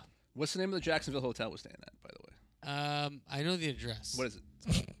November. What's the name of the Jacksonville hotel we're staying at, by the way? I know the address. What is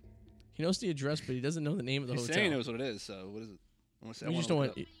it? He knows the address, but he doesn't know the name of the He's hotel. saying he knows what it is, so what is it? I wanna say- I We wanna just don't look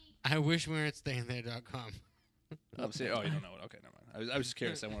want. it I wish we were at stayingthere.com. up. Oh, you don't know it. Okay, never mind. I was just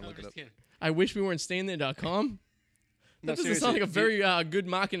curious. I want to look it up. I wish we weren't staying there.com. No, That doesn't seriously, sound like a do very good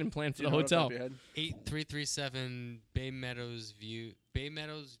marketing plan for you the know it off the top hotel. of your head? 8337 Bay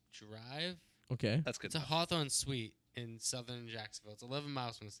Meadows Drive. Okay. That's good. It's a Hawthorne Suite in southern Jacksonville. It's 11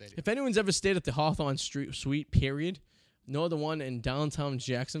 miles from the stadium. If anyone's ever stayed at the Hawthorne Street Suite, period, nor the one in downtown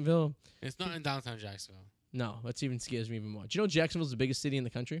Jacksonville, It's not in downtown Jacksonville. no, that even scares me even more. Do you know Jacksonville's the biggest city in the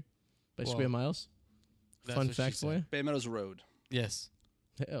country by Well, square miles? That's Fun what she fact for you. said. Bay Meadows Road. Yes.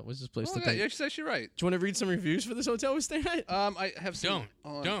 Yeah, what's this place Oh, to yeah, think? you're actually right. Do you want to read some reviews for this hotel we're staying at? I have some.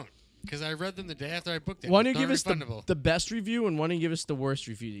 Don't. Because I read them the day after I booked it. Why don't It's you give us non-refundable. the best review and why don't you give us the worst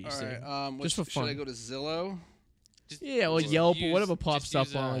review that you All see? right. Just for Should I fun. go to Zillow? Just- Yeah, or just Yelp or use- whatever pops just up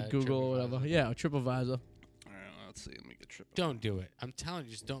use, on like Google or whatever. TripAdvisor. Yeah, or TripAdvisor. All right. Let's see. Let me get trip. Don't do it. I'm telling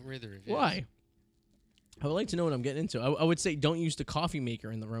you, just don't read the reviews. Why? I would like to know what I'm getting into. I would say don't use the coffee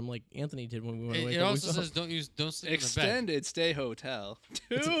maker in the room like Anthony did when we went away. It a couple also weeks ago. says don't sleep in the bed. Extended stay hotel.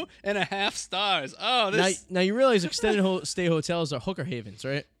 2.5 stars. Oh, this. Now you realize extended stay hotels are hooker havens,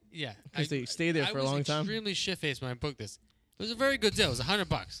 right? Yeah, 'Cause they stay there for a long I time. was extremely shit-faced when I booked this. It was a very good deal. It was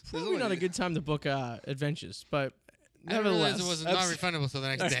 $100. Probably not a good time to book adventures, but I didn't realize nevertheless, it was non-refundable till the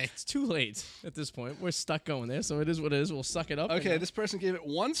next day. it's too late at this point. We're stuck going there, so it is what it is. We'll suck it up. Okay, this person gave it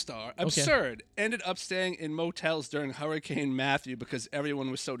 1 star. Absurd. Ended up staying in motels during Hurricane Matthew because everyone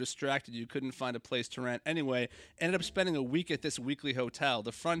was so distracted you couldn't find a place to rent. Anyway, ended up spending a week at this weekly hotel.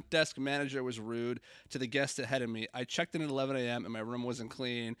 The front desk manager was rude to the guest ahead of me. I checked in at 11 a.m. and my room wasn't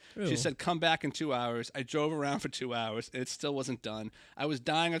clean. Ew. She said, come back in 2 hours. I drove around for 2 hours and it still wasn't done. I was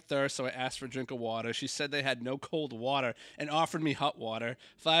dying of thirst, so I asked for a drink of water. She said they had no cold water and offered me hot water.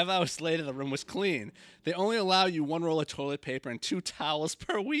 5 hours later, the room was clean. They only allow you 1 roll of toilet paper and 2 towels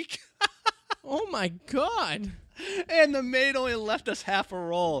per week. Oh my God. And the maid only left us half a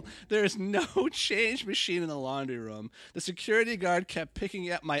roll. There is no change machine in the laundry room. The security guard kept picking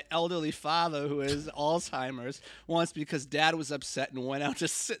at my elderly father, who has Alzheimer's, once because Dad was upset and went out to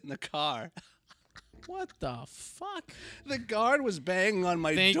sit in the car. What the fuck? The guard was banging on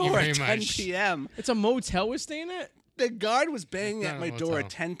my Thank you door very at 10 much. p.m. It's a motel we're staying at? The guard was banging It's at not a my door motel. at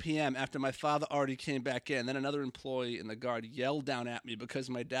 10 p.m. after my father already came back in. Then another employee and the guard yelled down at me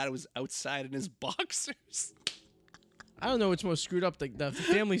because my dad was outside in his boxers. I don't know what's more screwed up, the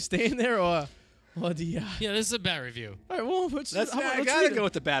family staying there or the. Yeah, this is a bad review. All right, well, let's I let's gotta read go it.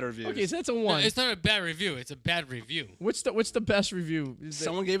 with the bad reviews. Okay, so that's a No, 1. it's not a bad review. It's a bad review. What's the best review? Is it-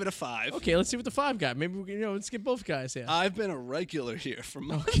 Someone gave it a 5. Okay, let's see what the 5 got. Maybe we can, let's get both guys here. I've been a regular here for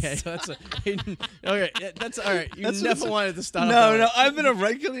months. Okay, that's a. Okay, yeah, that's all right. You That's never what's- wanted to start. No, off no, I've been a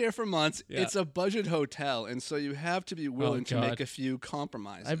regular here for months. Yeah. It's a budget hotel, and so you have to be willing to God. make a few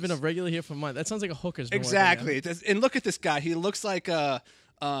compromises. I've been a regular here for months. That sounds like a hooker's. been working exactly. there. And look at this guy. He looks like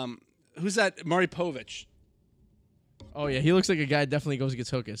who's that? Murray Povich. Oh yeah, he looks like a guy that definitely goes and gets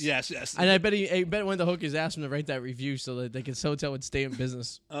hookers. Yes, yes. And I bet one of the hookers asked him to write that review so that they his hotel would stay in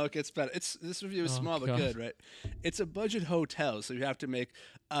business. Oh, it gets better. This review is Oh, small but God. good, right? It's a budget hotel, so you have to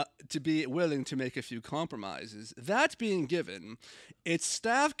to be willing to make a few compromises. That being given, its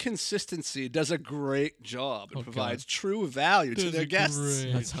staff consistency does a great job and Oh, provides true value to their guests.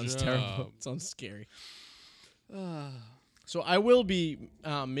 That sounds terrible. It sounds scary. So I will be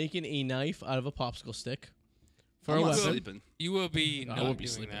making a knife out of a popsicle stick for I'm a not weapon. sleeping. You will be I not won't be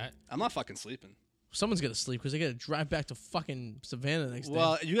doing sleeping. that. I'm not fucking sleeping. Someone's gonna sleep because they gotta drive back to fucking Savannah the next day.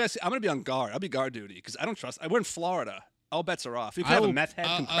 Well, you guys, I'm gonna be on guard. I'll be guard duty because I don't trust. We're in Florida. All bets are off. You can I have a will- meth head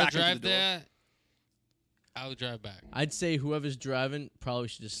I'll come crack into drive the door. there. I'll drive back. I'd say whoever's driving probably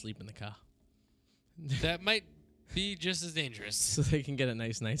should just sleep in the car That might be just as dangerous. so they can get a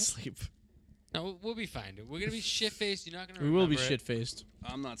nice night's sleep. No, we'll be fine. Dude. We're gonna be shit faced. You're not gonna. We will be remember it. shit faced.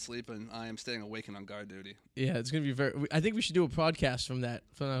 I'm not sleeping. I am staying awake and on guard duty. Yeah, it's gonna be very. I think we should do a podcast from that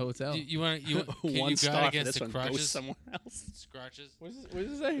hotel. You want? You can One you star guard for against this the one. Go crotches? somewhere else. Scratches. What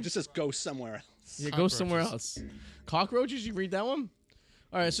does it say? It just says go somewhere else. Yeah, go somewhere Cockroaches. else. Cockroaches? You read that one?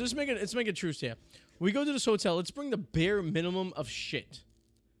 All right, so let's make a truce here. We go to this hotel. Let's bring the bare minimum of shit.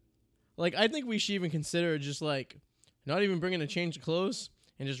 Like, I think we should even consider just like not even bringing a change of clothes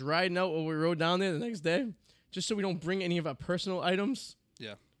and just riding out what we rode down there the next day, just so we don't bring any of our personal items.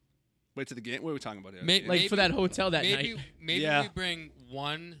 Yeah. Wait to the game. What are we talking about here? May- Yeah. Like Maybe- for that hotel that Maybe night. maybe Yeah. we bring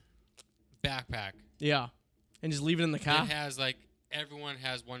one backpack Yeah, and just leave it in the car, that has like everyone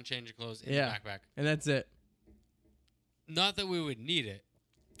has one change of clothes in Yeah. the backpack. and that's it. Not that we would need it,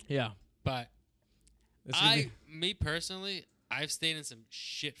 Yeah. but That's gonna be- me personally, I've stayed in some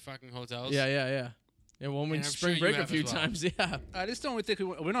shit fucking hotels. yeah. And one in And I'm spring sure you break a have few as well. times. Yeah. I just don't think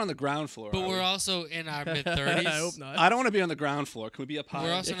we're not on the ground floor. But are we're we? also in our mid 30s. I hope not. I don't want to be on the ground floor. Can we be up high?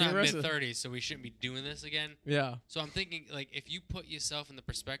 We're also Yeah, in can our you mid rest 30s, so we shouldn't be doing this again. Yeah. So I'm thinking, like, if you put yourself in the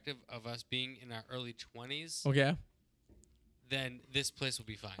perspective of us being in our early 20s, Okay. then this place will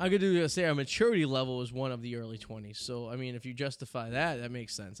be fine. I could say our maturity level is one of the early 20s. So, I mean, if you justify that, that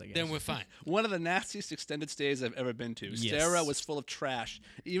makes sense, I guess. Then we're fine. One of the nastiest extended stays I've ever been to. Yes. Sarah was full of trash.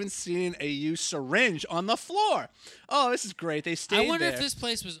 Even seeing a used syringe on the floor. Oh, this is great. They stayed I wonder there. if this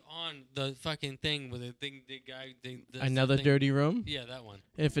place was on the fucking thing with the guy. Another dirty room? Yeah, that one.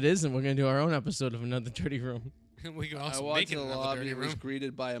 If it isn't, we're going to do our own episode of Another Dirty Room. We could I also walked make to it the another lobby dirty and was room.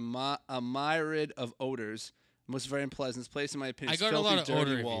 greeted by a myriad of odors. It was very unpleasant. This place, in my opinion, I is got a filthy, lot of dirty odor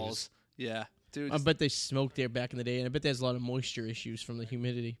reviews. walls. Yeah, dude. I bet they smoked there back in the day, and I bet there's a lot of moisture issues from the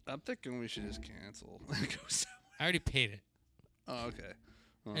humidity. I'm thinking we should just cancel. Go somewhere. I already paid it. Oh, okay.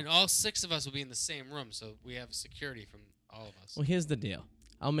 Oh. And all 6 of us will be in the same room, so we have security from all of us. Well, here's the deal.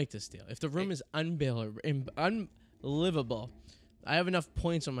 I'll make this deal. If the room is unlivable, I have enough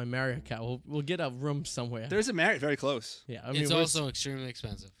points on my Marriott account. We'll get a room somewhere. There's a Marriott very close. Yeah, I mean, It's we're- also extremely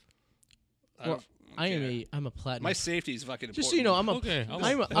expensive. well, I'm a platinum. My safety is fucking important. Just so you know, I'm a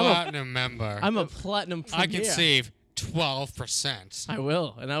platinum member. I'm a platinum. I can premier. save 12%. I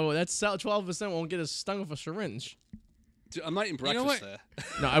will, and I will. That's 12% won't get us stung with a syringe. Dude, I'm not eating You know breakfast what?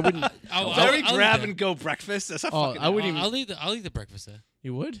 there. No, I wouldn't. Very I'll grab eat and go breakfast. That's a Oh, fucking. I wouldn't even. I'll eat the breakfast there.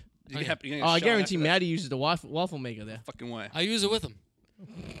 You would? You Okay. get- you get Oh, I shot guarantee after that. Maddie uses the waffle maker there. Fucking way. I use it with him.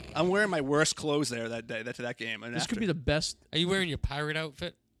 I'm wearing my worst clothes there that day. To that game. And This after. could be the best. Are you wearing your pirate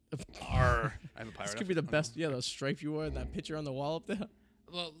outfit? Arr. I have a pirate. This could be the best. Yeah, the stripe you wore in that picture on the wall up there.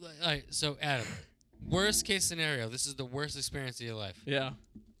 Well, all right. So Adam, worst case scenario. This is the worst experience of your life. Yeah.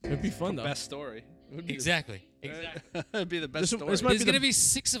 It'd be fun though. Best story. Exactly. Exactly. It'd be the best This- story. this might There's be gonna the- be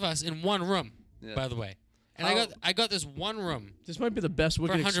 6 of us in one room. Yeah. By the way, and How- I got this one room. This might be the best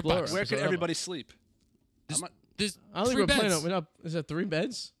Wicked $100 Explorer. bucks. Where could episode everybody sleep? There's, I'm not- there's I don't think 3 we're planning beds. on. We're not. Is that 3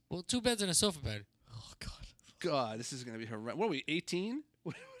 beds? Well, 2 beds and a sofa bed. Oh God. God, this is gonna be horrendous. What are we? 18?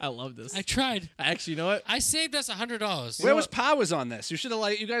 I love this. I tried. Actually, you know what? I saved us $100. Where was Powers on this? You should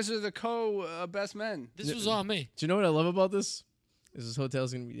have you guys are the best men. This was all me. Do you know what I love about this? Is this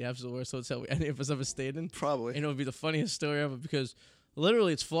hotel's gonna be the absolute worst hotel any of us ever stayed in. Probably. And it would be the funniest story ever because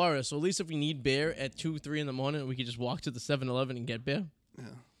literally it's Florida. So at least if we need beer at 2, 3 in the morning, we could just walk to the 7-Eleven and get beer. Yeah.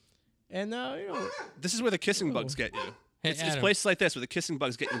 And you know, This is where the kissing bugs get you. Hey, It's Adam. places like this where the kissing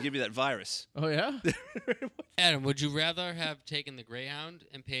bugs give you that virus. oh yeah, Adam, would you rather have taken the Greyhound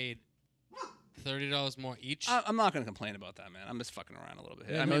and paid $30 more each? I'm not going to complain about that, man. I'm just fucking around a little bit.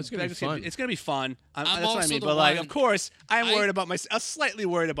 Yeah, I no, mean, it's gonna be fun. It's going to be fun. That's what I also mean. the But like, one- of course, I'm I- worried about I'm slightly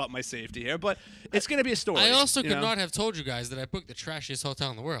worried about my safety here. But it's going to be a story. I also you could know? not have told you guys that I booked the trashiest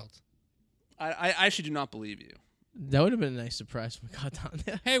hotel in the world. I actually do not believe you. that would have been a nice surprise when we got down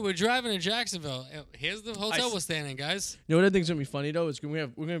there. Hey, we're driving to Jacksonville. Here's the hotel s- we're staying in, guys. You know what I think's gonna be funny though? We're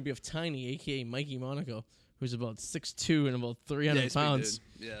gonna be with Tiny, aka Mikey Monaco, who's about 6'2" and about 300 he's a big pounds.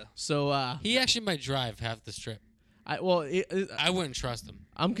 dude. Yeah. So He actually might drive half the strip. I wouldn't trust him.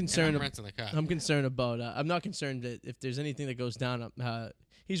 I'm And concerned. I'm renting the car. I'm concerned about. I'm not concerned that if there's anything that goes down.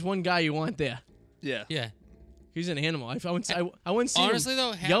 He's one guy you want there. Yeah. Yeah. He's an animal. I wouldn't see Honestly, him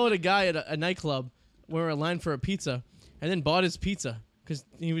though, yell at a guy at a nightclub where we're in line for a pizza, and then bought his pizza because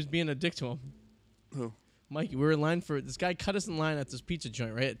he was being a dick to him. Who? Mikey, we were in line for this guy cut us in line at this pizza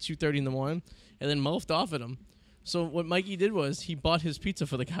joint right at 2:30 in the morning, and then mouthed off at him. So what Mikey did was he bought his pizza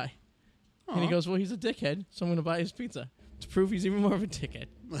for the guy, and he goes, "Well, he's a dickhead, so I'm gonna buy his pizza to prove he's even more of a dickhead."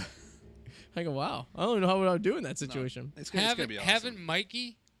 I go, "Wow, I don't know how I would do in that situation." It's going to be awesome. Having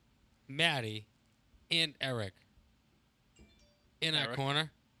Mikey, Maddie, and Eric in our Eric?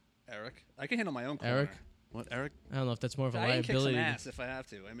 corner. Eric. I can handle my own corner. Eric? What, Eric? I don't know if that's more of a I can kick some liability. ass if I have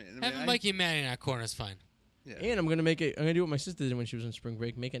to. I mean, Having Mikey and Maddie in our corner is fine. Yeah. And I'm gonna do what my sister did when she was on spring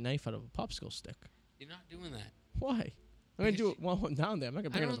break: make a knife out of a popsicle stick. You're not doing that. Why? I'm gonna do it while I'm down there. I'm not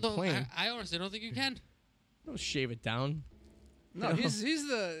gonna I bring it on don't the know. plane. I honestly don't think you can. Don't shave it down. No, You know? he's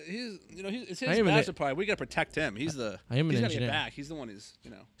it's I his am an- bachelor party. We got to protect him. He's the. I am an he's gotta engineer. get back. He's the one who's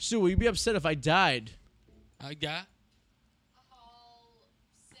Sue, will you be upset if I died? Yeah. All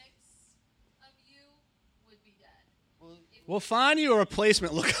 6 of you would be dead. We'll find you a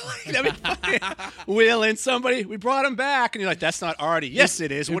replacement lookalike. I mean, fucking wheel in somebody. We brought him back, and you're like, "That's not Arty." Yes,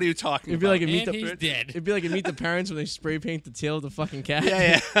 it is. What are you talking It'd be about? like a meet And the. he's dead. It'd be like a meet the parents when they spray paint the tail of the fucking cat.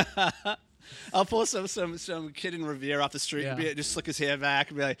 yeah. I'll pull some kid in Revere off the street and Yeah. just slick his hair back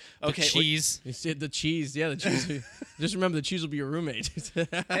and be like, "Okay, Cheese. You said the cheese. Yeah, the cheese. Just remember, the cheese will be your roommate.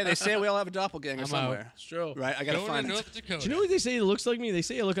 hey, they say we all have a doppelganger I'm somewhere, It's true. right? I gotta Going find to it. North Dakota. Do you know what they say it looks like me? They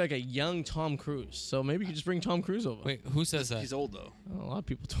say I look like a young Tom Cruise. So maybe you could just bring Tom Cruise over. Wait, who says that? He's old though. Oh, a lot of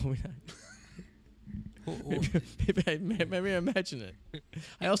people told me that. Who maybe I imagine it.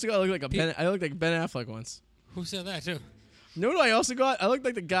 I also got to look like I looked like Ben Affleck once. said that too? No, I also got. I looked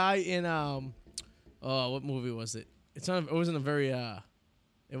like the guy in what movie was it? It wasn't a very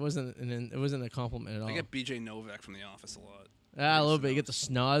it wasn't a compliment at all. I get BJ Novak from The Office a lot. A little bit. You get the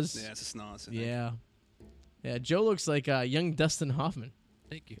schnoz. Yeah, it's a snoz. I think. Yeah. Joe looks like young Dustin Hoffman.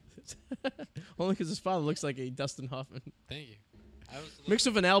 Thank you. Only because his father looks like a Dustin Hoffman. Thank you. I was Mixed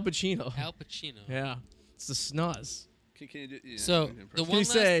with an Al Pacino. Al Pacino. Yeah. It's the schnoz. Can you do? Yeah, So you can the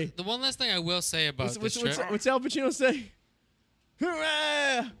impress- one last thing I will say about this trip. What's Al Pacino say?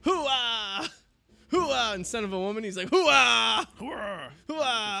 Hooray! Hoo-ah! Hoo-ah! Instead of a woman, he's like, hoo-ah!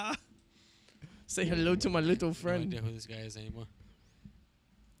 Hoo-ah! Say hello to my little No friend. idea who this guy is anymore.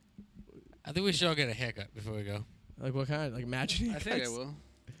 I think we should all get a haircut before we go. Like what kind? Like matching I think I haircuts? will.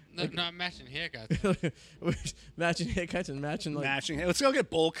 No, not matching haircuts. Matching haircuts and matching like. Matching. Hey, let's go get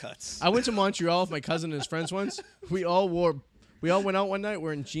bowl cuts. I went to Montreal with my cousin and his friends once. We all went out one night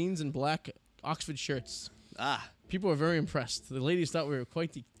wearing jeans and black Oxford shirts. People were very impressed. The ladies thought we were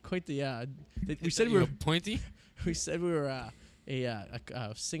quite the. We said we were pointy. We said we were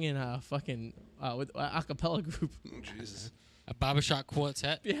singing fucking with a cappella group. Oh, Jesus. A barbershop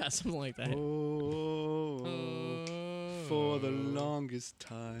quartet. Yeah, something like that. Oh. for the longest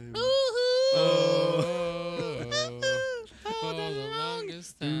time. Oh, for the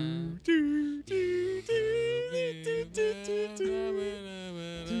longest time.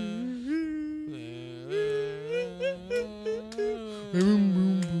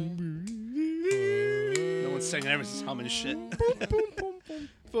 No one's singing, everyone's just humming shit.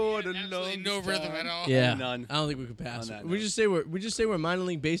 For the Absolutely longest no rhythm time. at all. Yeah, None. I don't think we could pass. On that We note. just say we're minor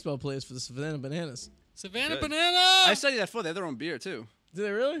league baseball players for the Savannah Bananas. Savannah Good. Banana. I studied that for. They have their own beer, too. Did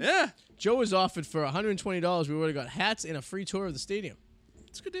they really? Yeah. Joe was offered for $120. We would have got hats and a free tour of the stadium.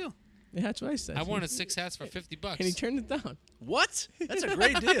 It's a good deal. Yeah, that's what I said. I wanted 6 hats for $50. and he turned it down. What? That's a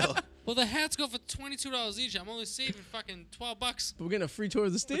great deal. Well, the hats go for $22 each. I'm only saving fucking $12. But we're getting a free tour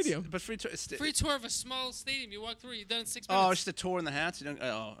of the stadium. But free tour. Free tour of a small stadium. You walk through, you're done in 6 Oh, minutes. it's just a tour in the hats? You don't,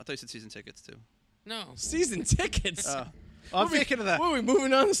 oh, I thought you said season tickets, too. No. Season tickets. I'm thinking of that. What are we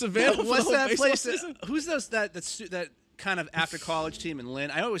moving on to Savannah? for the What's whole that baseball place? season? Who's those that kind of after college team in Lynn?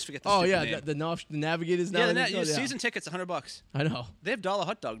 I always forget the Oh stupid yeah, name. the Navigators now. Yeah, I think so, season tickets $100. I know. They have dollar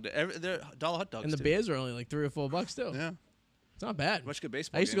hot dog. They're dollar hot dogs. And the too. Bears are only like $3 or $4 too. Yeah, It's not bad. watch a good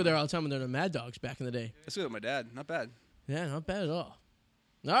baseball. I used to go game. there all the time when they were the Mad Dogs back in the day. Let's go with my dad. Not bad. Yeah, not bad at all.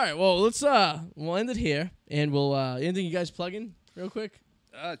 All right, well let's we'll end it here, and we'll anything you guys plug in real quick.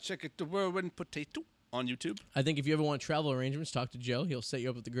 Check it, the Whirlwind Potato on YouTube. I think if you ever want travel arrangements, talk to Joe. He'll set you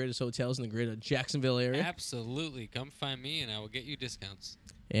up with the greatest hotels in the greater Jacksonville area. Absolutely. Come find me, and I will get you discounts.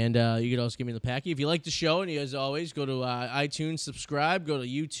 And you could also give me the packy. If you like the show, and as always, go to iTunes, subscribe. Go to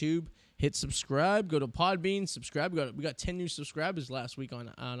YouTube, hit subscribe. Go to Podbean, subscribe. We got 10 new subscribers last week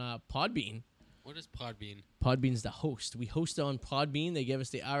on Podbean. What is Podbean? Podbean's the host. We host on Podbean. They give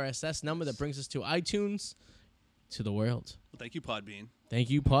us the RSS number that brings us to iTunes, to the world. Well, thank you, Podbean. Thank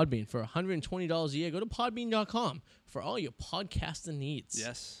you, Podbean. For $120 a year, go to podbean.com for all your podcasting needs.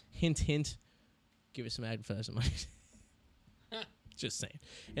 Yes. Hint, hint. Give us some advertising money. Just saying.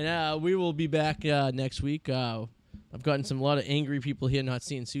 And we will be back next week. I've gotten a lot of angry people here not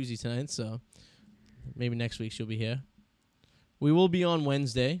seeing Susie tonight, so maybe next week she'll be here. We will be on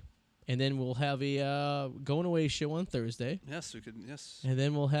Wednesday, and then we'll have a going away show on Thursday. Yes, we could. Yes. And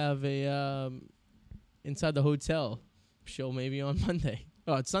then we'll have a Inside the Hotel show maybe on Monday.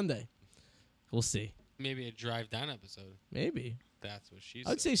 Oh, it's Sunday. We'll see. Maybe a drive-down episode. Maybe. That's what she I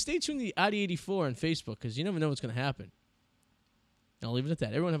would said. say stay tuned to the Arty 84 on Facebook because you never know what's going to happen. I'll leave it at that.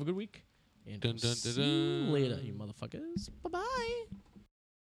 Everyone have a good week. And Dun, dun, see dun, you dun. later, you motherfuckers. Bye-bye.